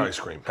let's make ice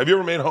cream. Have you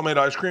ever made homemade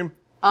ice cream?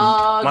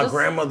 My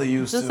grandmother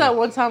used to. Just that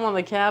one time on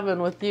the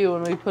cabin with you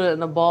when we put it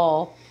in a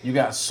ball. You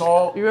got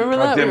salt. You remember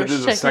that? Damn it, this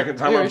is the second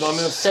time I've done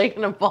this?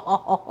 Shaking a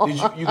ball.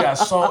 You got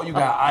salt, you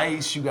got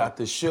ice, you got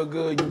the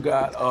sugar, you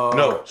got...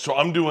 No, so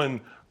I'm doing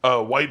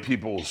white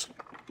people's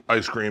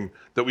ice cream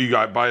that we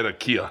got by at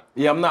IKEA.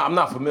 Yeah, I'm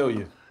not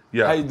familiar.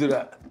 Yeah. How you do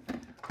that?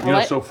 You know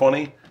what's so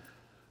funny?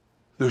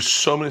 There's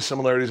so many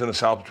similarities in the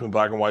South between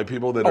black and white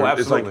people that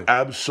it's like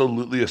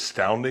absolutely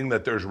astounding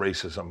that there's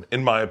racism,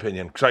 in my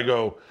opinion. Because I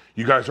go,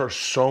 you guys are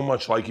so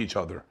much like each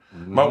other.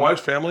 Mm-hmm. My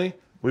wife's family,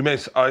 we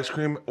made ice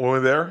cream over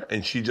there,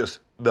 and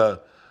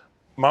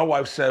my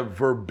wife said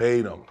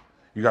verbatim,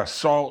 you got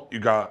salt, you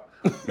got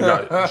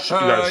Yeah.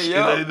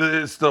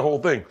 It's the whole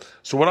thing.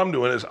 So what I'm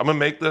doing is I'm gonna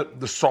make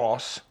the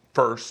sauce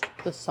first.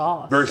 The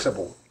sauce. Very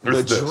simple.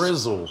 The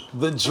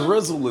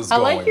drizzle is I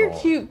going like your on.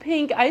 cute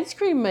pink ice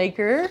cream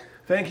maker.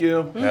 Thank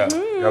you. Yeah. Got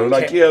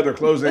it IKEA, they're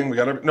closing. We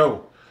got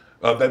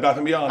Bed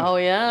Bath & Beyond. Oh,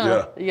 yeah.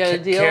 Yeah. You got a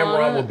deal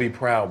Cameron on it? would be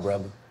proud,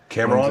 brother.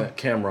 Cameron?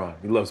 Cameron.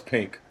 He loves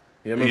pink.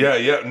 You know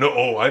Yeah.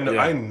 No, I know.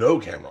 Yeah. I know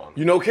Cameron.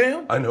 You know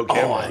Cam? I know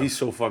Cameron. Oh, he's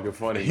so fucking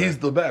funny. He's man.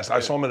 the best.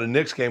 I saw him at a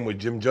Knicks game with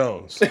Jim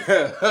Jones,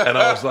 and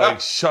I was like,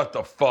 "Shut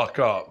the fuck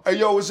up." Hey,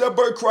 yo, is that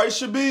Bert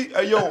Kreischer, B?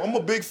 Hey, yo, I'm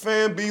a big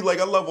fan, B. Like,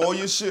 I love all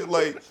your shit.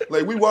 Like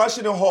we watch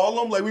it in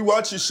Harlem. Like, we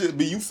watch your shit,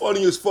 B. You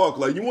funny as fuck.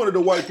 Like, you one of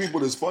the white people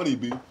that's funny,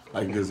 B.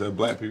 I guess that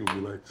black people be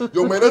like,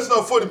 yo, man, that's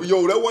not funny, but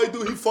yo, that white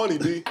dude, he funny,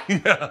 B.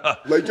 Yeah.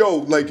 Like, yo,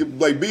 like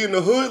be in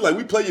the hood, like,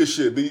 we play your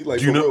shit, B.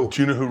 Like, Do you know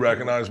who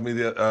recognized me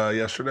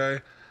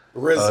yesterday?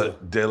 RZA.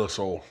 De La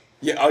Soul.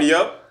 Yeah, oh,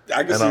 yep.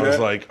 I can see And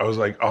that. I was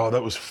like, oh,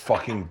 that was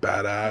fucking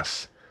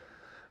badass.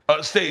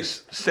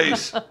 Stace,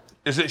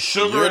 is it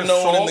sugar You're and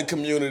known salt in the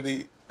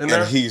community, in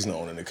there? and he's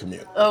known in the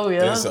community. Oh, yeah?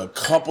 There's a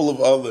couple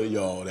of other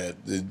y'all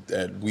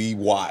that we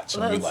watch.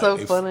 And That's we so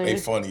like, funny. They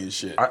funny as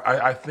shit.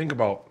 I think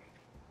about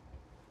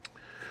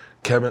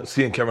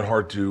seeing Kevin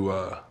Hart do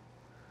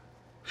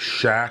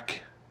Shaq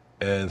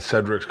and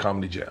Cedric's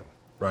Comedy Jam,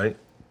 right?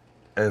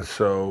 And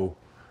so,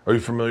 are you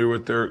familiar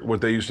with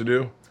what they used to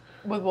do?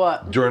 With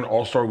what? During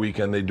All-Star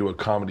Weekend, they do a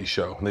comedy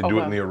show, and they do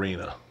it in the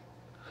arena.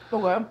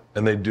 Okay.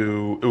 And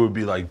it would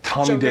be like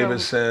Tommy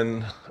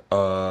Davidson,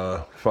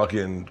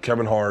 fucking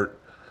Kevin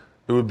Hart.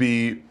 It would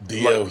be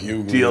D.L.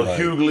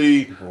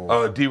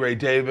 Hughley, D. Ray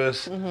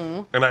Davis.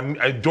 Mm-hmm. And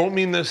I don't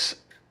mean this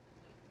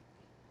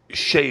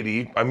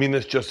shady. I mean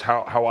this just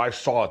how I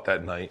saw it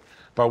that night.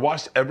 But I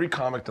watched every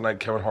comic the night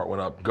Kevin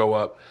Hart go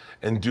up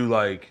and do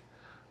like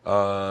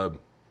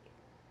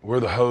where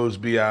the hoes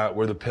be at,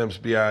 where the pimps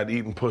be at,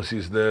 eating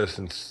pussies, this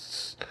and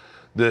this,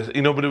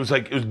 but it was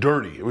like, it was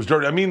dirty. It was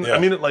dirty. I mean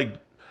it like,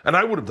 and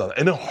I would have done that.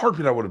 In a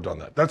heartbeat, I would have done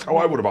that. That's how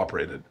I would have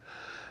operated.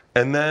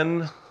 And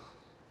then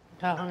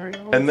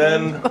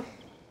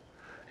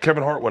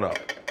Kevin Hart went up.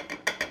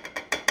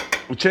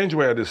 We changed the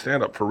way I did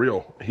stand up for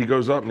real. He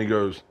goes up and he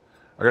goes,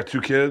 I got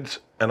 2 kids,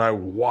 and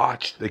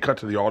they cut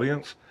to the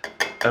audience,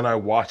 and I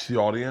watched the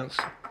audience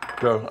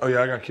go, oh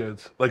yeah, I got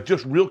kids. Like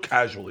just real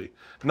casually.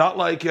 Not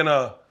like in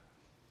a,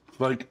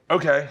 like,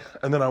 okay.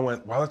 And then I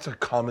went, wow, that's a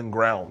common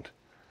ground.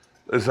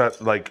 Is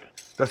that like,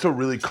 that's a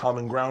really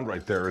common ground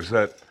right there. Is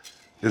that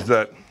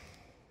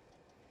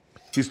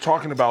he's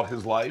talking about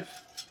his life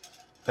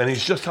and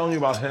he's just telling you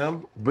about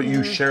him, but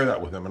you share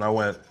that with him. And I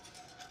went,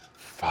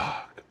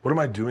 fuck, what am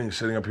I doing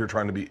sitting up here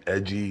trying to be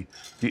edgy,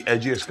 the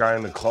edgiest guy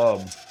in the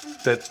club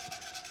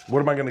what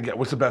am I gonna get?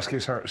 What's the best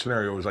case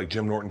scenario? It was like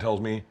Jim Norton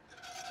tells me,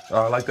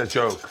 I like that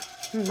joke.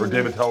 Or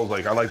David tells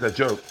like, I like that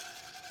joke.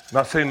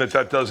 Not saying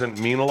that doesn't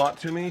mean a lot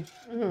to me,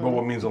 but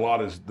what means a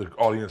lot is the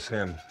audience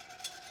saying,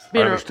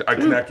 I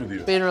connect with you.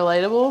 Being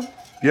relatable?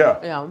 Yeah.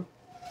 Yeah.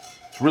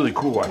 It's really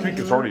cool. I think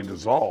it's already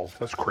dissolved.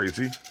 That's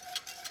crazy.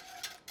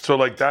 So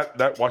like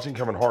that watching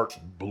Kevin Hart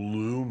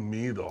blew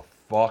me the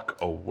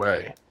fuck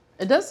away.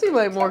 It does seem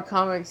like more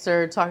comics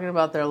are talking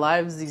about their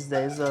lives these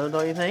days, though,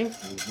 don't you think?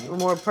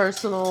 More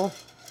personal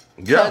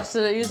touch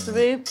than it used to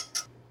be?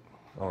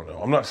 I don't know.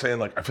 I'm not saying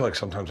like, I feel like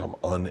sometimes I'm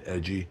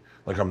unedgy.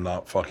 Like I'm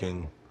not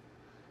fucking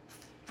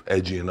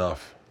edgy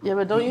enough. Yeah,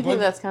 but don't you think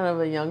that's kind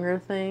of a younger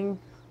thing?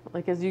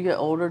 Like as you get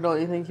older,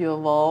 don't you think you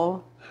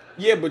evolve?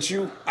 Yeah, but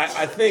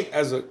I think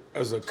as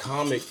a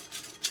comic,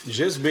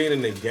 just being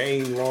in the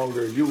game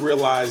longer, you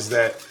realize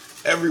that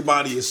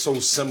everybody is so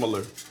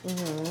similar.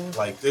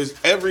 Like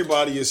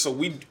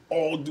we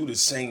all do the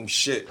same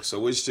shit.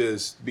 So it's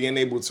just being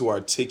able to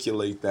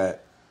articulate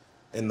that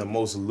in the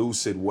most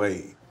lucid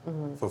way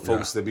for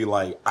folks to be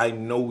like, I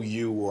know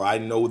you, or I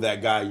know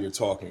that guy you're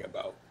talking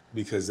about.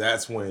 Because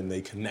that's when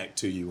they connect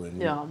to you,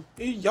 and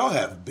y'all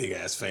have big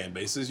ass fan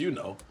bases,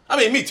 I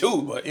mean, me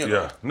too, but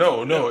Yeah,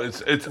 no,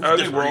 it's. I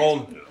think we're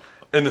all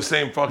in the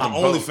same fucking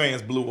my boat.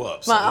 OnlyFans blew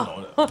up. So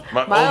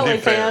my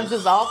OnlyFans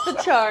is off the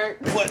chart.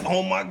 But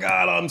oh my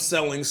God, I'm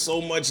selling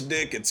so much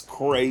dick, it's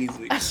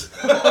crazy. I'll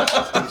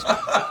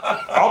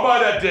buy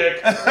that dick.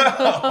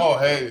 Oh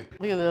hey,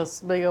 Look at this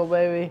big old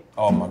baby.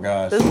 oh my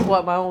gosh, This is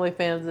what my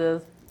OnlyFans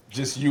is.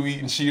 just you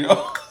eating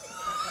Cheetos.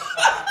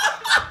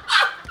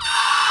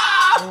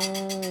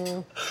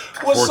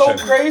 What's so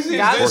crazy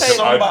is there's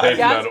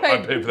somebody. I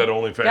pay for that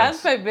OnlyFans.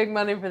 Guys pay big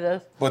money for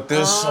this. But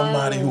there's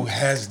somebody who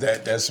has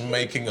that's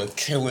making a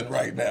killing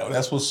right now.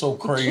 That's what's so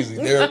crazy.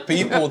 There are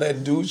people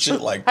that do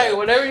shit like that. Hey,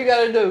 whatever you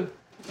gotta do.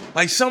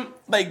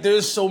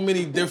 There's so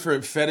many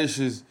different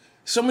fetishes.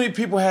 So many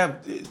people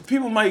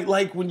might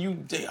like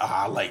when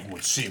I like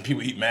when seeing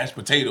people eat mashed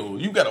potatoes.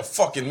 You got a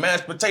fucking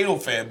mashed potato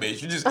fan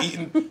base. You're just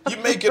eating,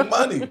 you're making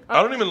money.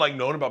 I don't even like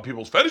knowing about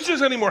people's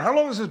fetishes anymore. How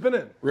long has this been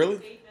in?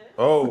 Really?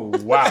 Oh,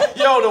 wow.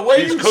 Yo, the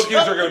way these cookies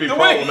are going to be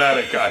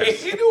problematic,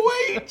 guys. The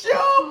way you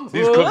jump.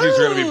 These cookies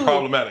are going to be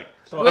problematic.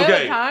 Do we have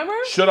a timer?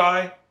 Should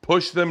I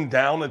push them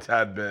down a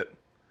tad bit?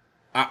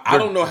 I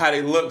don't know how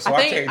they look, so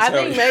I can't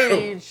tell you. I think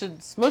maybe you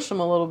should smush them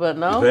a little bit,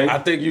 no? You think? I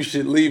think you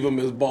should leave them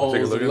as balls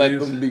and let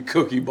them be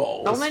cookie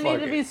balls. Don't they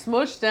need to be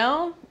smushed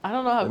down? I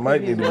don't know how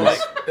might cookies need to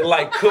work. be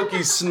like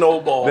cookie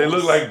snowballs. They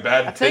look like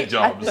bad tit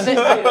jobs. I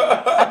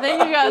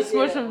think you gotta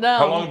smush them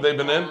down. How long have they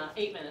been in?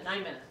 8 minutes,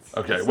 9 minutes.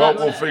 Okay, well,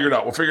 we'll figure it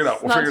out. We'll figure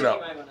it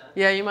out.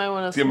 Yeah, you might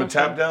want to give them a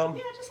tap down?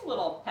 Yeah, just a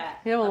little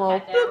pat. Give them a little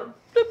pat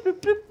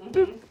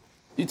down.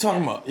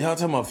 Y'all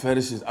talking about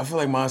fetishes. I feel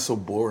like mine's so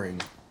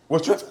boring.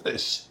 What's your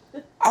fetish?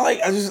 I like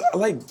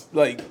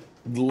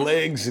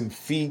legs and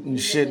feet and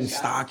shit and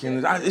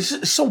stockings.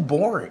 It's so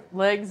boring.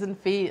 Legs and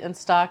feet and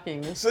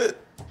stockings. That's it.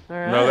 All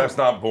right. No, that's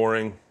not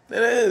boring.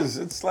 It is.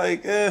 It's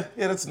like, yeah,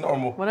 that's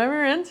normal. Whatever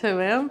you're into,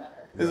 man.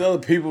 There's other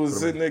people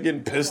sitting there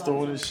getting pissed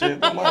on and shit.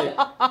 I'm like,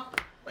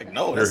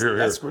 no,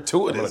 that's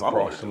gratuitous. I don't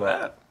want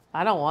that.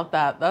 I don't want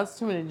that. That's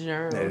too many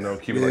germs. No,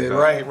 keep it like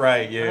that.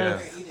 Right, yeah.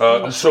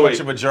 So much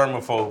of a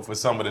germaphobe for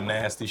some of the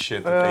nasty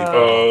shit that they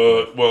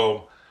do.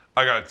 Well,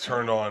 I got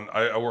turned on.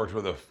 I worked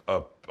with a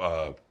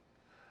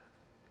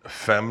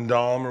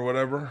femdom or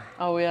whatever.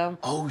 Oh yeah.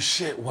 Oh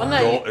shit! Wow.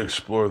 Don't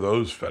explore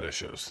those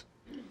fetishes.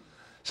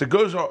 So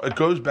it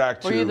goes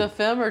back to. Were you the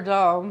femme or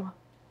dom?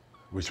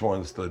 Which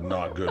one's the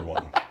not good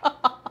one?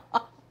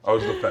 I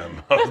was the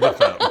femme. I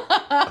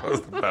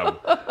was the femme.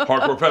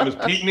 Hardcore femme. Is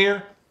Pete in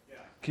here? Yeah.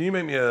 Can you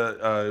make me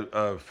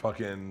a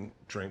fucking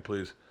drink,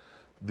 please?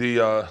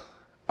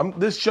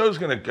 This show's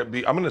gonna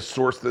be. I'm gonna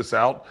source this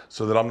out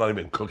so that I'm not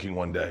even cooking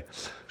one day.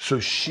 So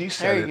she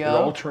said it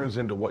all turns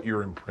into what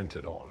you're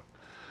imprinted on.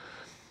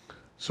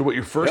 So what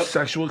your first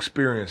sexual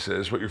experience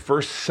is, what your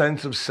first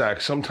sense of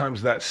sex,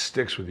 sometimes that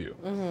sticks with you.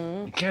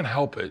 Mm-hmm. You can't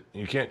help it.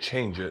 You can't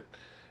change it.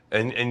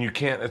 And you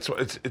can't, I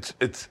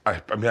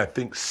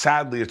think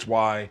sadly it's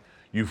why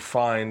you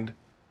find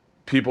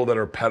people that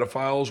are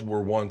pedophiles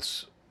were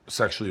once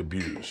sexually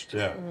abused.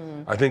 Yeah.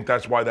 I think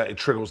that's why it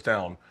trickles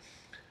down.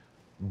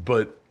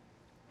 But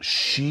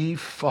she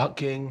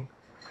fucking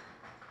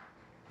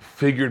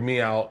figured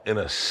me out in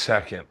a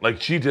second.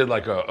 Like she did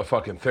like a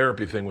fucking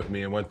therapy thing with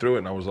me and went through it,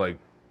 and I was like,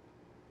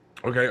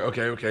 okay.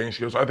 And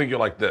she goes, I think you're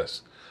like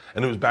this.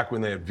 And it was back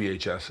when they had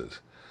VHSs.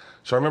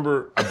 So I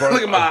remember I brought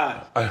Look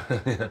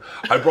at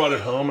I brought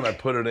it home and I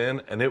put it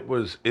in, and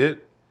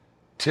it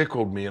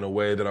tickled me in a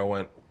way that I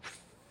went,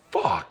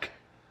 fuck.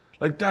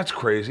 Like that's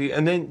crazy.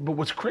 And then, but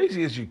what's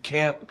crazy is you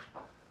can't,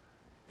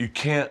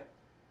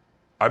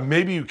 I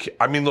mean,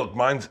 look,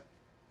 mine's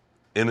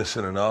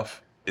innocent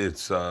enough.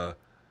 It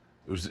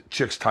was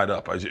chicks tied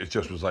up. It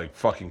just was like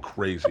fucking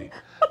crazy.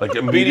 Like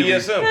immediately.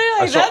 BDSM.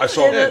 I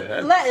saw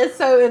That is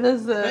so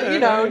innocent. You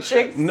know,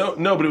 chicks No,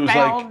 but it was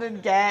bound like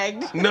and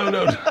gagged.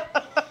 no.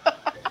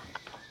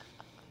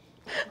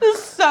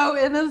 It's so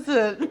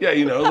innocent. Yeah,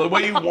 you know, the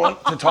way you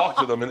want to talk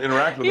to them and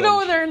interact with them. You know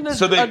when they're in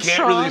so they a can't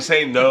trunk. really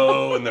say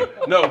no, and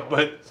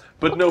but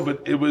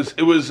it was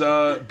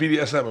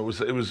BDSM.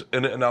 It was,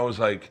 and I was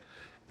like,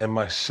 and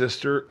my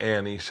sister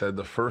Annie said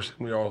the first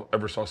thing we all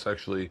ever saw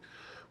sexually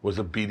was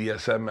a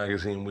BDSM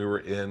magazine. We were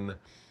in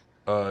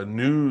a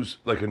news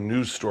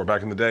store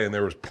back in the day, and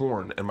there was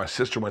porn. And my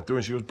sister went through,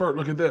 and she goes, "Bert,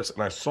 look at this."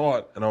 And I saw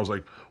it, and I was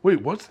like,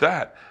 "Wait, what's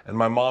that?" And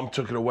my mom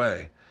took it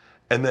away,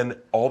 and then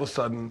all of a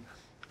sudden,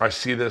 I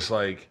see this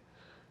like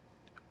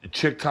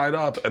chick tied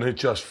up, and it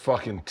just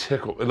fucking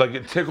tickled. Like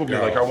it tickled me.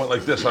 Like I went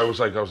like this. I was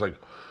like, what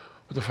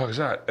the fuck is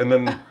that? And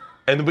then,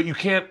 but you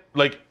can't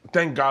like.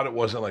 Thank God it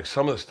wasn't like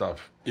some of the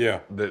stuff.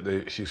 Yeah.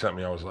 That she sent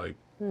me. I was like,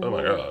 oh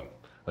my God,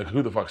 like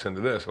who the fuck's into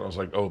this? And I was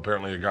like, oh,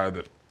 apparently a guy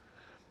that,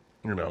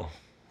 you know.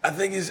 I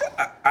think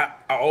I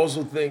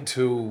also think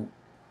too,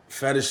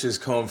 fetishes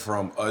come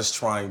from us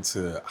trying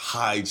to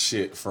hide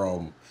shit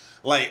from,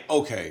 like,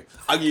 okay,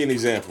 I'll give you an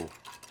example.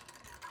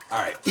 All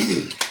right,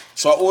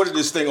 so I ordered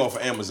this thing off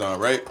of Amazon,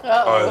 right?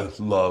 I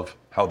love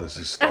how this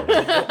is starting.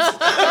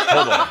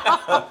 Hold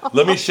on.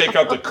 Let me shake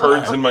out the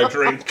curds in my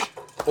drink.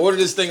 Ordered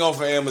this thing off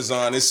of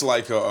Amazon. It's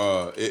like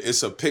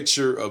it's a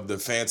picture of the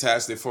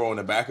Fantastic Four on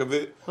the back of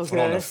it. Okay. But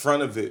on the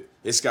front of it,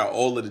 it's got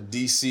all of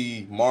the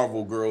DC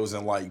Marvel girls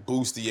and like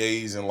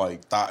bustiers and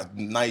like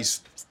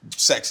nice,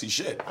 sexy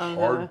shit.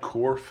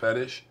 Hardcore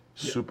fetish,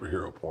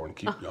 superhero porn.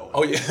 Keep going.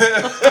 Oh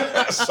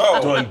yeah.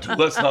 So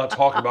let's not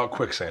talk about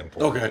quicksand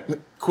porn. Okay,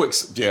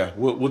 yeah,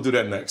 we'll do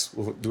that next.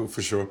 We'll do it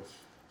for sure.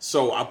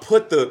 So I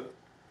put the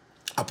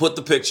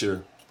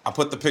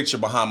picture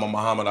behind my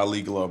Muhammad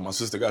Ali glove. My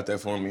sister got that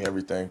for me,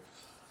 everything.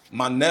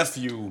 My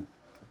nephew,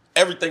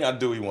 everything I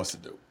do, he wants to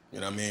do. You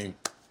know what I mean?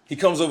 He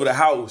comes over the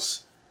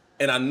house,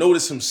 and I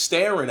notice him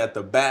staring at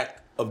the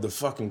back of the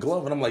fucking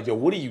glove, and I'm like, yo,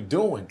 what are you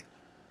doing?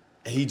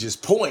 And he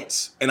just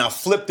points, and I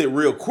flipped it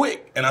real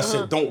quick, and I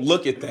said, don't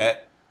look at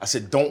that. I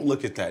said, don't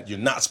look at that. You're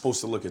not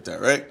supposed to look at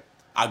that, right?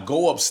 I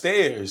go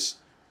upstairs.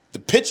 The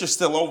picture's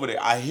still over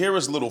there. I hear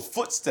his little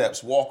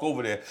footsteps walk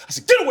over there. I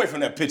said, get away from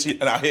that picture.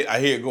 And I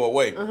hear it go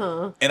away.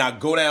 And I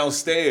go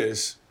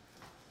downstairs,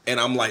 and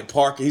I'm like,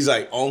 Parker. He's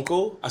like,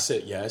 Uncle? I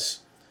said,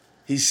 yes.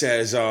 He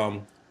says,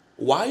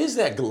 why is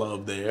that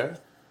glove there?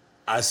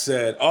 I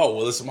said, oh,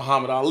 well, it's a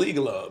Muhammad Ali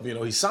glove. You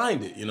know, he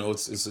signed it. You know,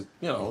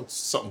 it's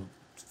something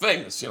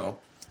famous, you know.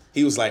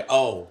 He was like,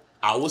 oh,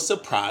 I was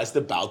surprised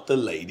about the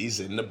ladies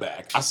in the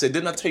back. I said,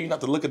 didn't I tell you not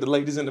to look at the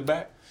ladies in the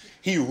back?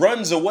 He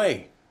runs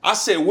away. I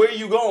said, where are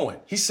you going?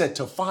 He said,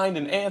 to find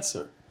an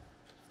answer.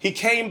 He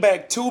came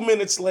back 2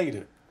 minutes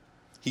later.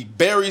 He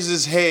buries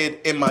his head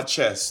in my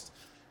chest.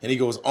 And he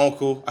goes,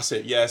 Uncle, I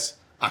said, yes,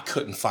 I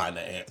couldn't find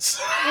the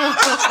answer.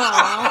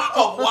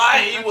 Of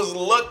why he was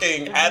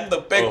looking at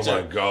the picture.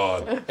 Oh my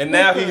God. And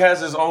now he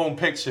has his own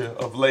picture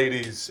of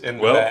ladies in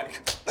the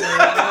back.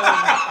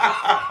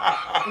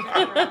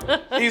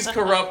 He's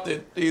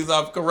corrupted.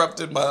 I've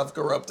corrupted him. I've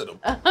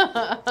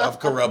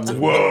corrupted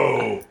him.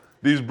 Whoa.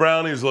 These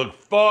brownies look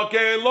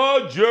fucking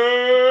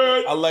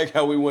legit. I like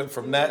how we went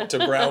from that to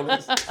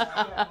brownies.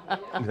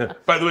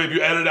 By the way, if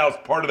you edit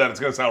out part of that, it's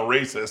gonna sound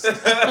racist.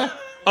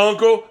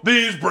 Uncle,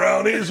 these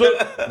brownies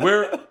look.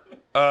 Where? Do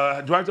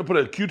I have to put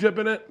a Q-tip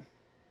in it?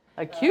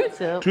 A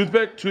Q-tip?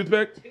 Toothpick?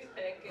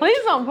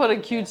 Please don't put a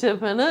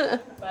Q-tip in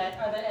it. But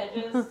are the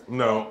edges?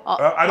 No,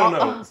 I don't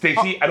know.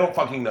 Stacey, I don't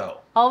fucking know.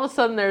 All of a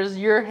sudden, there's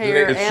your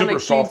hair It's and a super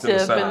soft in the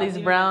Q-tip in center.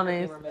 these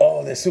brownies.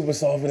 Oh, they're super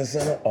soft in the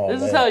center? Oh,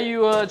 This is how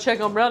you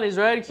check on brownies,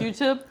 right? A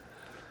Q-tip?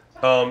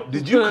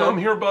 Did you come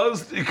here,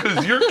 Buzz?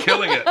 Because you're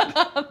killing it.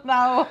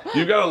 No.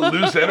 You got a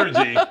loose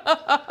energy.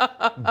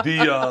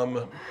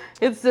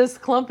 It's this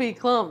clumpy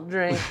clump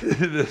drink.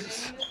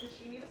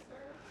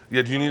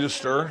 Yeah, do you need a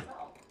stir?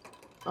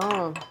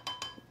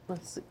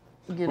 Let's see.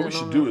 What we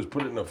should do is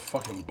put it in a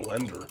fucking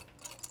blender.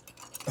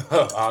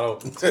 I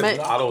don't think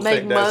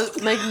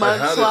that's... Make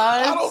mud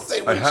slides? I don't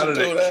think we I had should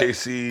it do at that.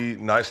 Casey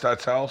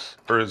Neistat's house,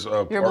 or his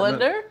apartment. Your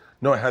blender?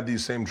 No, I had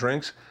these same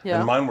drinks, Yeah.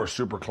 and mine were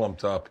super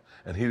clumped up,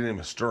 and he didn't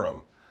even stir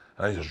them.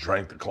 And I just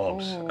drank the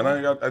clumps, and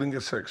I didn't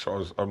get sick,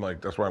 so I'm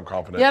like, that's why I'm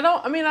confident. Yeah, I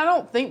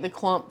don't think the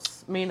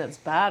clumps mean it's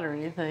bad or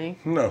anything.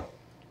 No.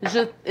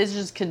 It's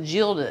just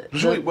congealed it.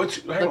 So wait,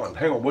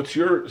 hang on. What's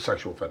your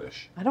sexual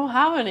fetish? I don't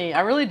have any.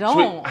 I really So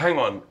don't. wait, hang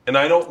on. And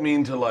I don't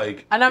mean to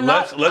like. And I'm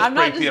let's not.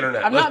 break the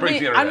internet. Let's break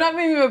the internet. I'm not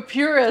being a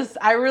purist.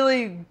 I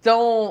really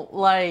don't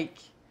like.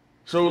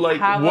 So like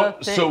have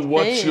what? a So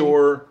what's thing.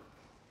 your?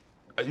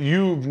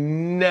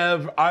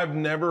 I've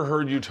never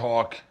heard you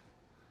talk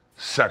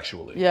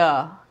sexually.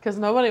 Yeah, because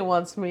nobody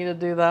wants me to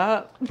do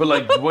that. But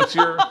like, what's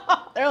your?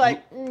 They're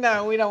like,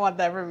 no, we don't want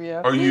that from you.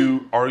 Are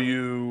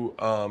you?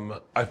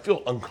 I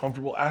feel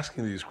uncomfortable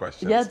asking these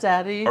questions. Yeah,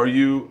 Daddy. Are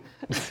you?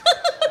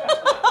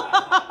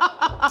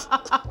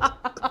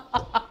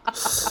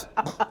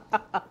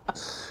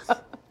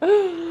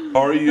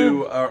 Are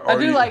you? I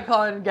do like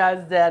calling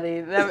guys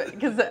daddy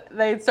because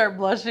they start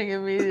blushing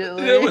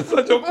immediately. It was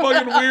such a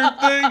fucking weird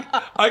thing.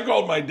 I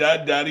called my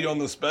dad daddy on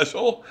the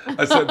special.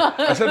 I said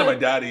to my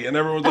daddy, and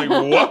everyone's like,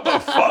 "What the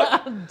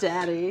fuck?"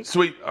 Daddy.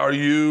 Sweet, are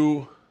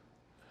you?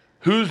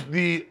 Who's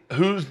the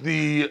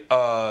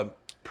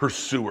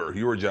pursuer?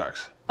 You or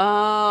Jax?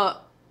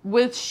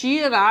 With she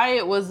and I,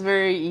 it was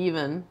very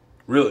even.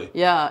 Really?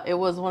 Yeah, it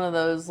was one of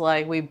those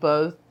like we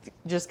both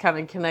just kind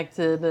of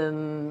connected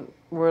and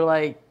we're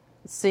like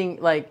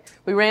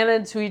we ran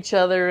into each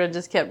other and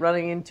just kept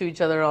running into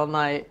each other all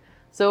night.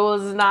 So it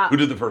was not. Who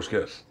did the first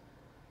kiss?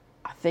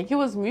 I think it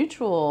was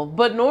mutual,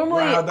 but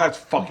normally. Wow, that's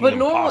fucking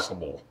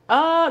impossible.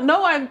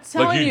 No, I'm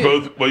telling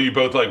like you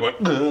both like went.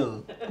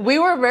 Ugh. We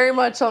were very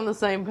much on the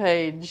same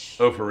page.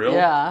 Oh, for real?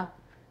 Yeah.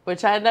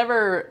 Which I had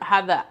never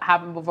had that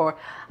happen before.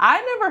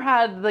 I never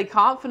had the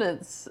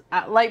confidence.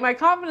 Like my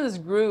confidence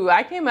grew.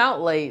 I came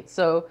out late,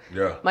 so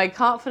yeah. My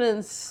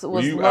confidence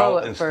was Were you low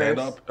out at in first. stand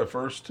up at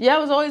first? Yeah, I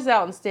was always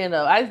out in stand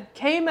up. I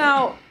came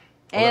out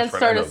and that's right, I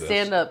started know this.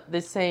 stand up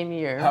the same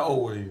year. How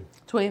old were you?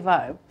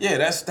 25. Yeah,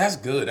 that's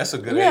good. That's a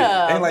good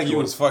Yeah. age. Ain't like you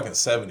was fucking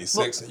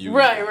 76 and you.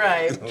 Right.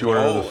 Do you want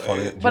to know the funny?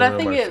 Do you But I want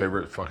to know think my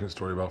favorite fucking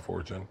story about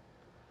Fortune?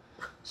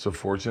 So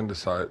Fortune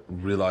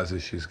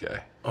realizes she's gay.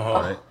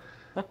 Right?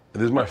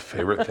 This is my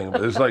favorite thing.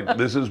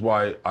 This is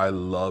why I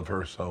love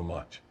her so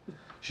much.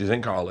 She's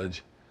in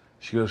college.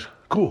 She goes,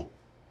 "Cool,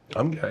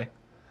 I'm gay.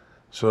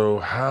 So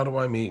how do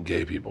I meet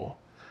gay people?"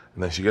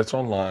 And then she gets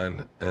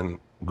online and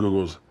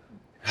Googles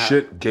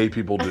shit gay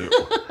people do.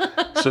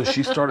 So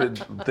she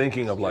started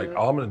thinking of like,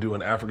 oh, I'm gonna do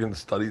an African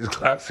studies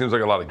class. Seems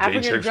like a lot of gay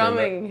African chicks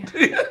drumming.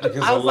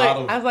 Because I was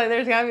like,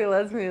 there's gotta be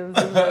lesbians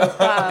in this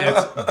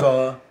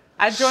class.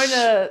 I joined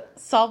a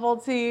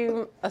softball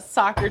team, a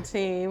soccer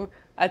team.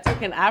 I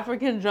took an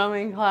African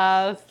drumming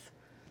class.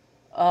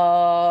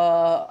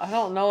 I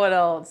don't know what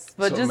else,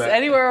 but So just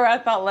anywhere where I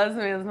thought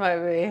lesbians might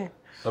be.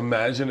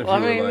 Imagine if Well,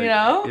 you I were mean, like, you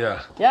know?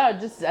 yeah.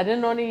 I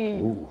didn't know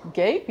any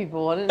gay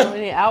people. I didn't know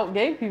any out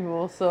gay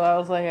people. So I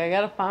was like, I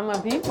gotta find my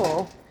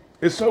people.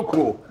 It's so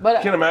cool. But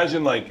I can't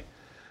imagine like,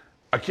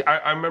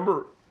 I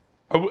remember,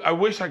 I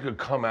wish I could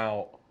come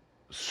out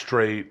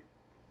straight,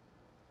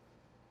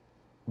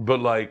 but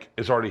like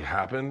it's already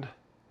happened.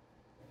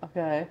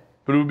 Okay.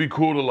 But it would be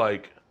cool to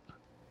like,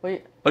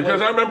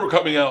 because I remember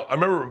coming out, I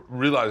remember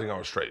realizing I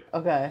was straight.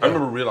 Okay. I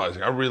realized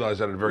that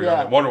at a very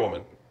young age. Wonder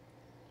Woman.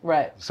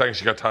 Right. The second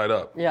she got tied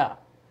up. Yeah.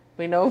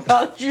 We know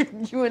about you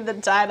and the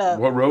tied up.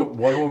 Wonder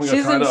Woman got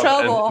She's tied in up.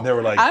 trouble. And they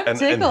were like, I'm and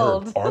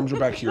tickled. her arms are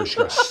back here. She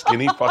got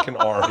skinny fucking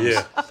arms.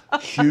 Yeah.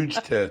 Huge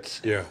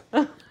tits. Yeah.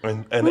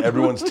 And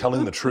everyone's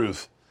telling the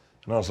truth.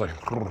 And I was like,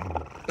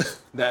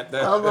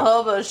 Hubba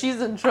hubba,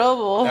 she's in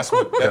trouble. That's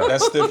what that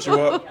stiffed you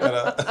up.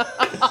 But,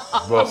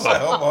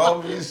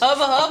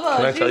 Hubba hubba,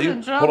 can I she's tell you?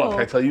 in trouble. Hold on,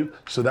 can I tell you?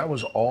 So that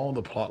was all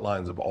the plot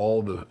lines of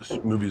all the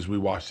movies we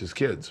watched as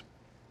kids.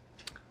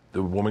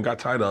 The woman got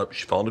tied up.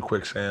 She fell into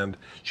quicksand.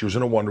 She was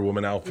in a Wonder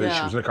Woman outfit. She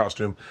Yeah. was in a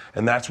costume,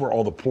 and that's where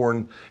all the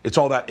porn. It's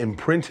all that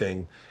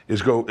imprinting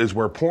is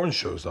where porn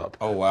shows up.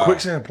 Oh wow.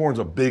 Quicksand porn's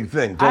a big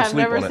thing. Don't I've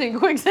sleep never on seen it.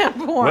 quicksand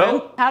porn.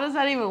 Well- How does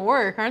that even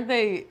work? Aren't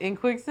they in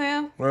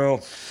quicksand?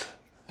 Well,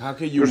 How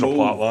can you there's move? a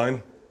plot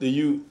line. Do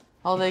you?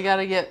 Oh, they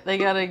gotta get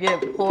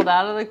pulled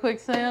out of the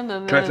quicksand,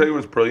 and Can I tell you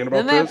what's brilliant about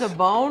then they this? have to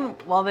bone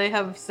while they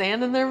have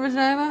sand in their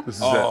vagina. This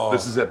is it.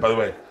 This is it. By the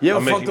way, You ever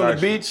I'm fucked making on the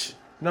actually- beach?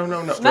 No.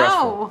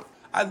 No.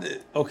 I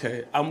did.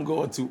 Okay, I'm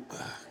going to.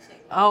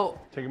 Oh,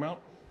 Take them out.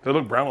 They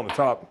look brown on the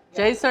top.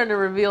 Jay's starting to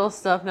reveal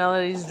stuff now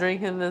that he's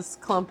drinking this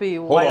clumpy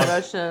white on.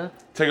 Russian.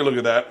 Take a look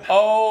at that.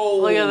 Oh.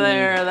 Look at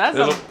there. That's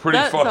They look pretty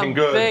that's fucking some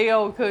good. big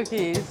old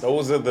cookies.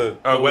 Those are the.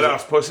 Wet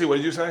ass pussy. What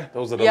did you say?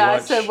 Those are the Yeah,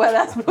 lunch. I said wet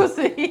ass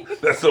pussy.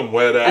 That's some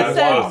wet I ass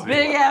said pussy.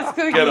 big ass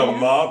cookies. Get a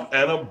mop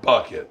and a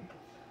bucket.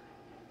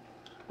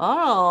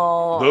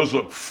 Oh. Those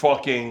look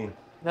fucking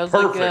Those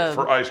look perfect good.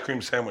 for ice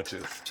cream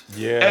sandwiches.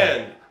 Yeah.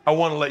 And I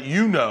want to let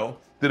you know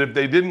that if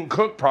they didn't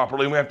cook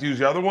properly and we have to use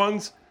the other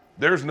ones,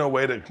 there's no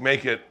way to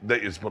make it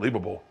that is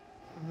believable.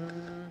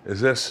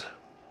 Is this?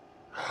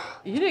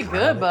 You did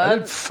good, I bud.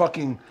 did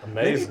fucking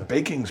Amazing.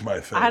 Baking's my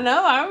thing. I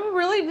know. I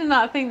really did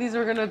not think these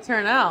were gonna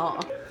turn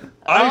out.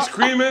 Ice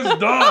cream is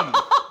done.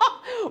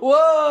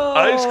 Whoa!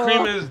 Ice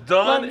cream is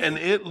done, and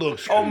it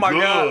looks Oh my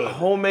good. God,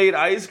 homemade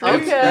ice cream.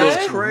 Okay.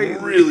 Looks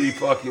really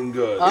fucking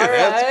good. All right,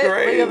 That's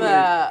crazy. look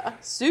at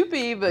that.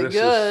 Soupy, but This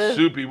good. is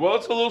soupy. Well,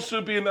 it's a little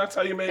soupy, and that's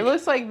how you make It it.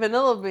 looks like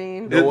vanilla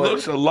bean. It what?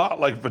 looks a lot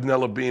like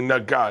vanilla bean. Now,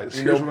 guys,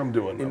 here's what I'm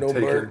doing. You I'm know,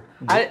 taking.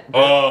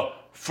 Bert,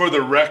 For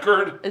the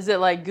record, Is it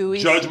like gooey?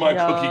 Judge my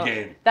No. cookie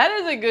game. That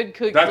is a good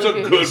cookie. That's a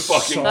good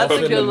fucking That's a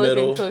cookie. good in the looking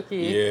middle. cookie.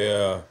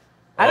 Yeah.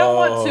 I don't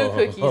want 2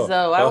 cookies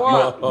though. I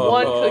want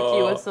 1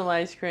 cookie with some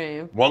ice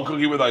cream. One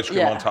cookie with ice cream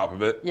Yeah. on top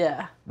of it.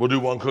 Yeah. We'll do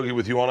 1 cookie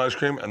with you on ice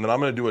cream, and then I'm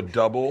gonna do a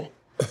double.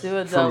 Do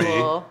a For me.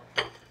 double.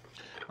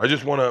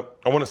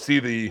 I wanna see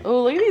the.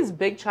 Oh, look at these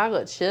big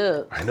chocolate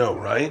chips. I know,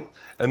 right?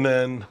 And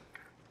then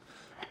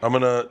I'm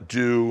gonna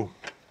do.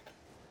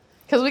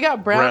 Because we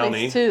got brownies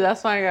Brownie. too.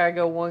 That's why I gotta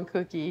go 1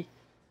 cookie.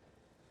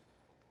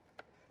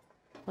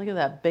 Look at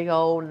that big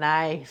old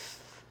knife.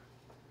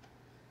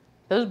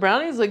 Those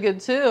brownies look good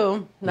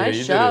too.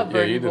 Nice job,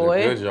 Birdie boy.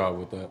 You did a good job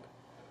with that.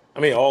 I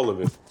mean, all of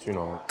it, you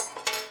know.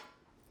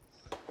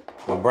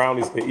 The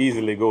brownies could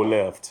easily go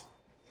left.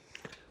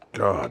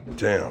 God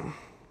damn.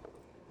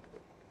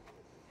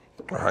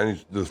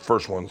 This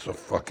first one's a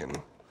fucking.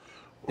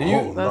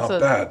 Oh, That's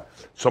not bad.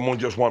 Someone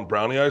just want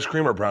brownie ice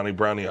cream or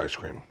brownie ice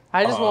cream?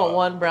 I just want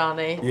 1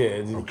 brownie.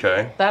 Yeah.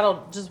 Okay.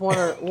 That'll just one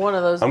of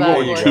those. I'm bad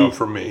going boys. 2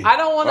 for me. I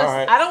don't want to. All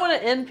right. I don't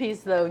want an end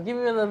piece though. Give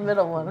me the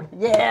middle one.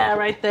 Yeah,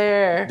 right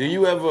there. Do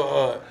you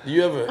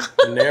ever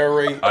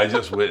narrate? I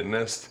just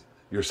witnessed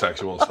your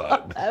sexual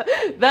side.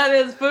 That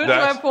is food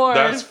my porn.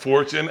 That's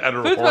Fortune at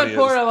her Food my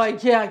porn. horniest. I'm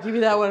like, yeah, give me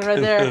that one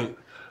right there.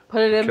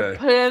 Put it in. Okay.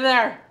 Put it in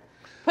there.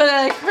 Put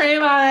the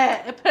cream on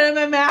it. And put it in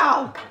my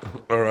mouth.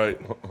 All right.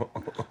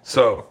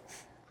 So,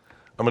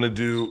 I'm gonna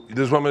do.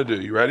 This is what I'm gonna do.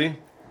 You ready?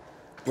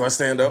 You want to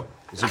stand up?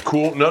 It's a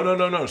cool.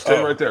 No.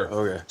 Stay right there.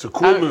 okay. It's a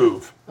cool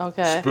move.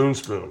 Okay.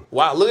 Spoon.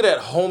 Wow, look at that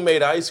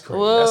homemade ice cream.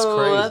 Whoa, That's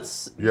crazy.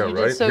 that's Yeah, you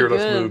did right. so Here, good.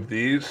 let's move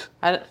these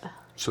I,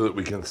 so that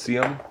we can see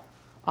them.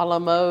 a la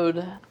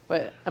mode.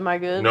 Wait, am I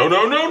good?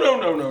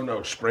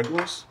 No.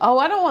 Sprinkles. Oh,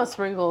 I don't want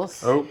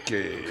sprinkles.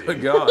 Okay.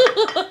 Good God.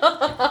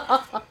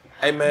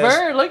 Hey, man.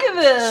 Bird, look at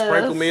this.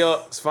 Sprinkle me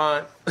up. It's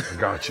fine. I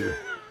got you.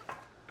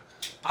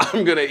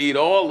 I'm going to eat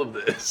all of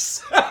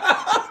this.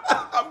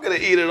 I'm going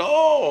to eat it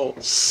all.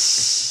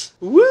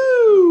 Woo!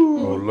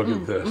 Oh, look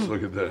at this.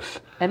 Look at this.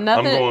 And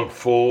nothing. I'm going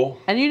full.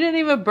 And you didn't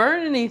even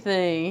burn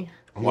anything.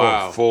 I'm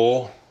Wow. going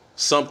full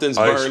Something's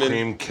ice burning.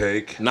 cream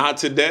cake. Not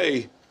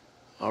today.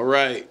 All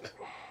right.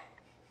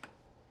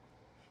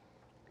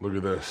 Look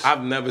at this.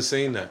 I've never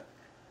seen that.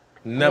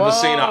 Never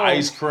seen an Whoa.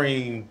 ice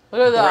cream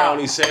Look at that.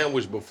 brownie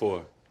sandwich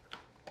before.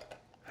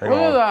 Hang Look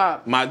at on.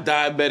 that. My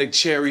diabetic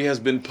cherry has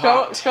been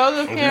popped. Show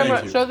the camera.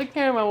 thank you. Show the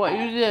camera what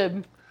you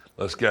did.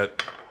 Let's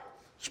get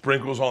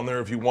sprinkles on there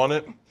if you want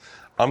it.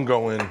 I'm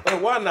going. Hey,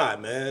 why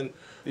not, man?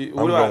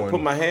 What I'm do I going-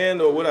 put my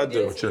hand or what I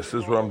do? This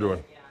is what I'm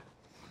doing.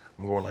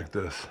 I'm going like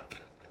this.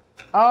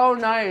 Oh,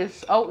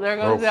 nice. Oh, there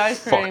goes Oh, the ice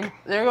fuck. cream.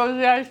 There goes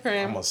the ice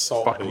cream. I'm a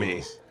salt Fuck beans.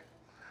 me.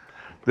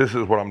 This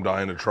is what I'm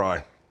dying to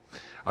try.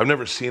 I've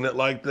never seen it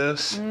like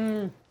this.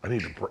 I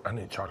need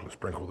to chocolate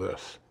sprinkle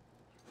this.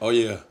 Oh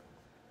yeah.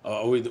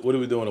 What are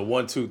we doing? A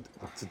 1, 2,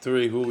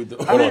 3? Who are we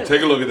doing? Hold on,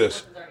 take a look at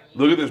this.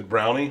 Look at this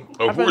brownie.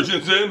 Oh,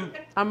 Fortune's in.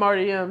 I'm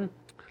already in.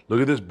 Look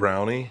at this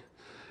brownie.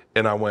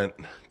 And I went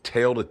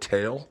tail to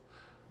tail.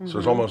 So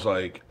it's almost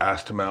like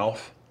ass to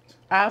mouth.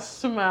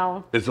 Ass to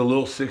mouth. It's a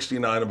little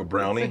 69 of a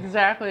brownie.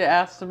 Exactly,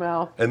 ass to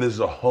mouth. And this is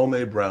a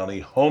homemade brownie,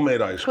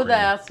 homemade ice Put cream.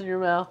 that ass in your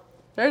mouth.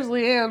 There's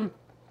Leanne.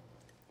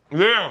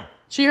 Yeah.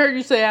 She heard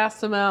you say ass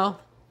to mouth.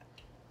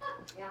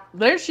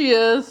 There she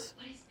is.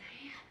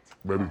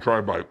 Baby, try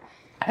a bite.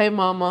 Hey,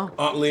 mama.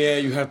 Aunt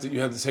Leanne, you have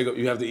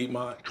to eat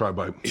mine. Try a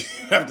bite.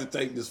 You have to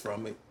take this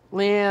from me.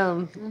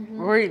 Leanne,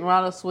 we're eating a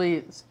lot of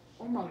sweets.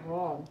 Oh my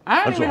god. I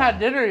haven't That's even a- had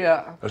dinner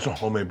yet. That's a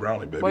homemade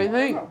brownie, baby. What do you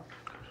think?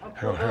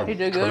 Hang on. He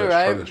did Try good, this,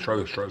 right? Try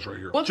this right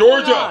here. What's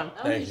Georgia! going on?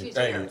 Thank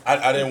you.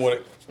 I didn't want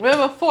it. We have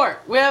a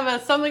fork. We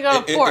have something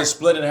on a fork. It's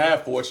split in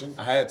half, Fortune.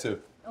 I had to.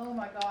 Oh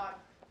my god.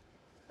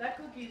 That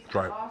cookie's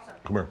Try it. awesome.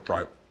 Come here,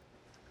 try it.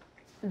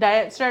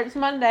 Diet starts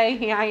Monday.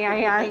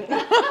 Yeah.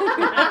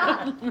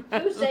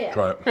 Who said?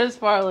 Try it. Chris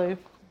Farley.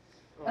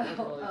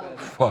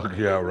 Fuck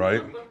yeah,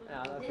 right?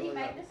 Did he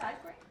make this ice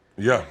cream?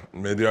 Yeah,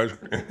 made the ice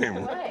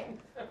cream. Hey.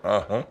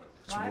 Uh-huh.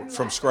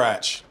 From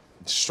scratch.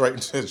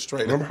 Straight.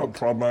 Remember how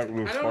problematic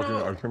this fucking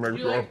ice cream Do makers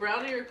you are? like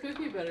brownie or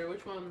cookie better?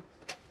 Which one?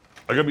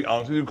 I gotta be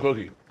honest with you,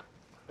 cookie.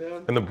 Yeah.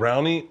 And the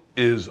brownie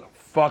is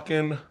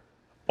fucking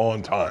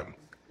on time.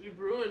 You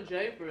brewing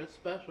Jay for a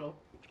special.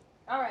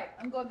 All right,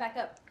 I'm going back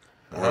up.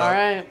 All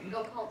right.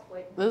 Go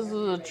cultivate. This is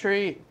a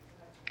treat.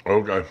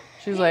 Okay.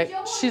 She's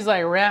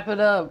like, wrap it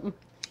up.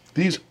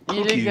 These You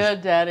did cookies.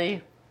 good,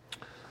 Daddy.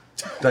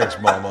 Thanks,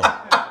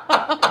 Mama.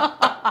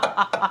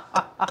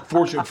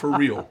 Fortune, for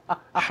real.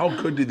 How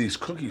good did these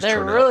cookies They're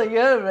turn really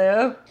good, man.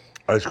 out?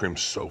 Ice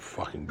cream's so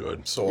fucking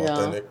good. So Yeah.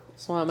 authentic.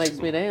 That's why it makes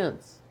me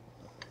dance.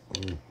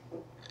 I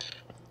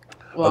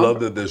Well, love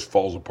that this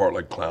falls apart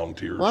like clown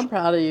tears. Well, I'm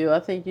proud of you. I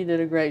think you did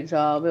a great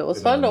job. It was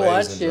Did fun an to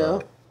watch amazing you.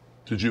 job.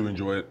 Did you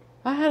enjoy it?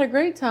 I had a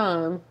great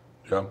time.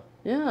 Yeah.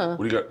 Yeah.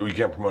 What do you got? We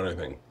can't promote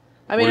anything.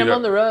 I mean, What do I'm you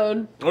on got? the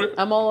road. Okay.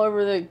 I'm all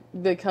over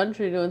the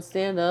country doing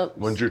stand-up.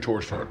 When's your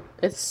tour start?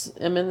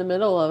 I'm in the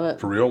middle of it.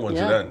 For real? When's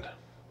it end?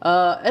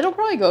 It'll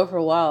probably go for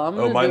a while.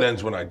 Mine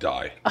ends when I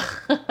die.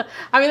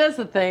 I mean, that's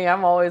the thing.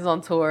 I'm always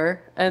on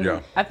tour. And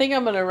Yeah. I think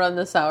I'm going to run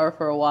this hour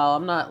for a while.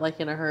 I'm not, like,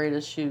 in a hurry to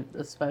shoot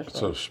a special.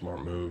 That's a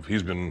smart move.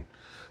 He's been,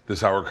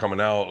 this hour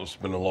coming out, it's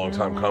been a long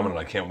time coming, and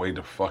I can't wait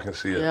to fucking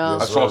see it. Yeah.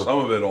 I saw some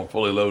of it on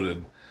Fully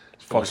Loaded.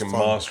 It's fucking fun.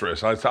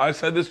 monstrous. I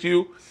said this to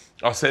you.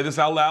 I'll say this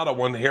out loud. I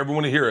want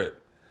everyone to hear it.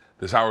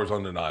 This hour is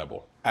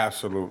undeniable.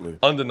 Absolutely.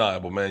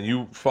 Undeniable, man.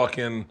 You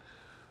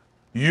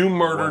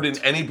murdered in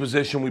any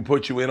position we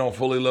put you in on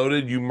Fully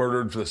Loaded. You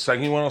murdered for the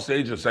second you went on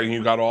stage, the second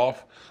you got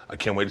off. I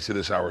can't wait to see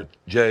this hour.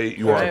 Jay,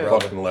 you are a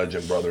fucking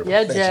legend, brother. Yeah,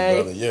 Thank Jay.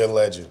 you, brother. You're a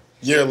legend.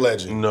 You're a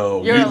legend.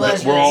 No, You're a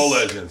legend. we're all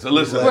legends.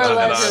 Listen, We're and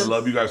I legends.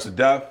 love you guys to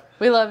death.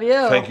 We love you.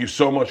 Thank you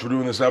so much for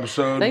doing this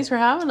episode. Thanks for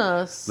having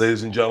us.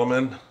 Ladies and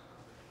gentlemen.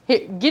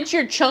 Here, get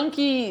your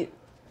chunky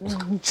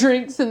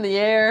drinks in the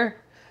air.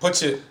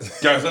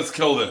 Guys, let's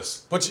kill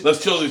this. Let's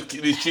kill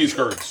these cheese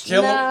curds.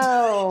 Kill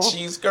No. them.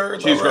 Cheese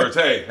curds. Cheese all right. curds.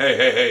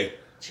 Hey.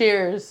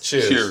 Cheers.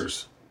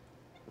 Cheers.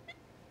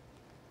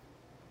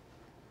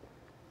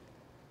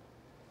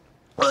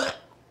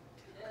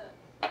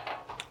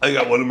 I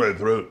got one in my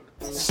throat.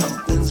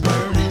 Something's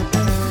burning.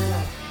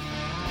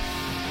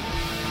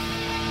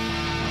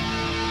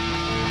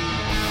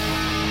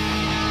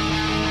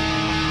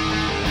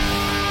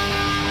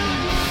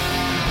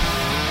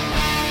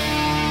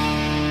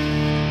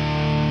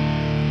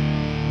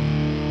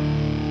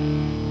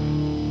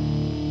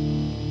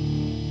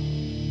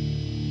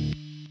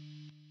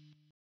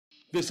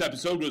 This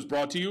episode was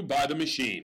brought to you by The Machine.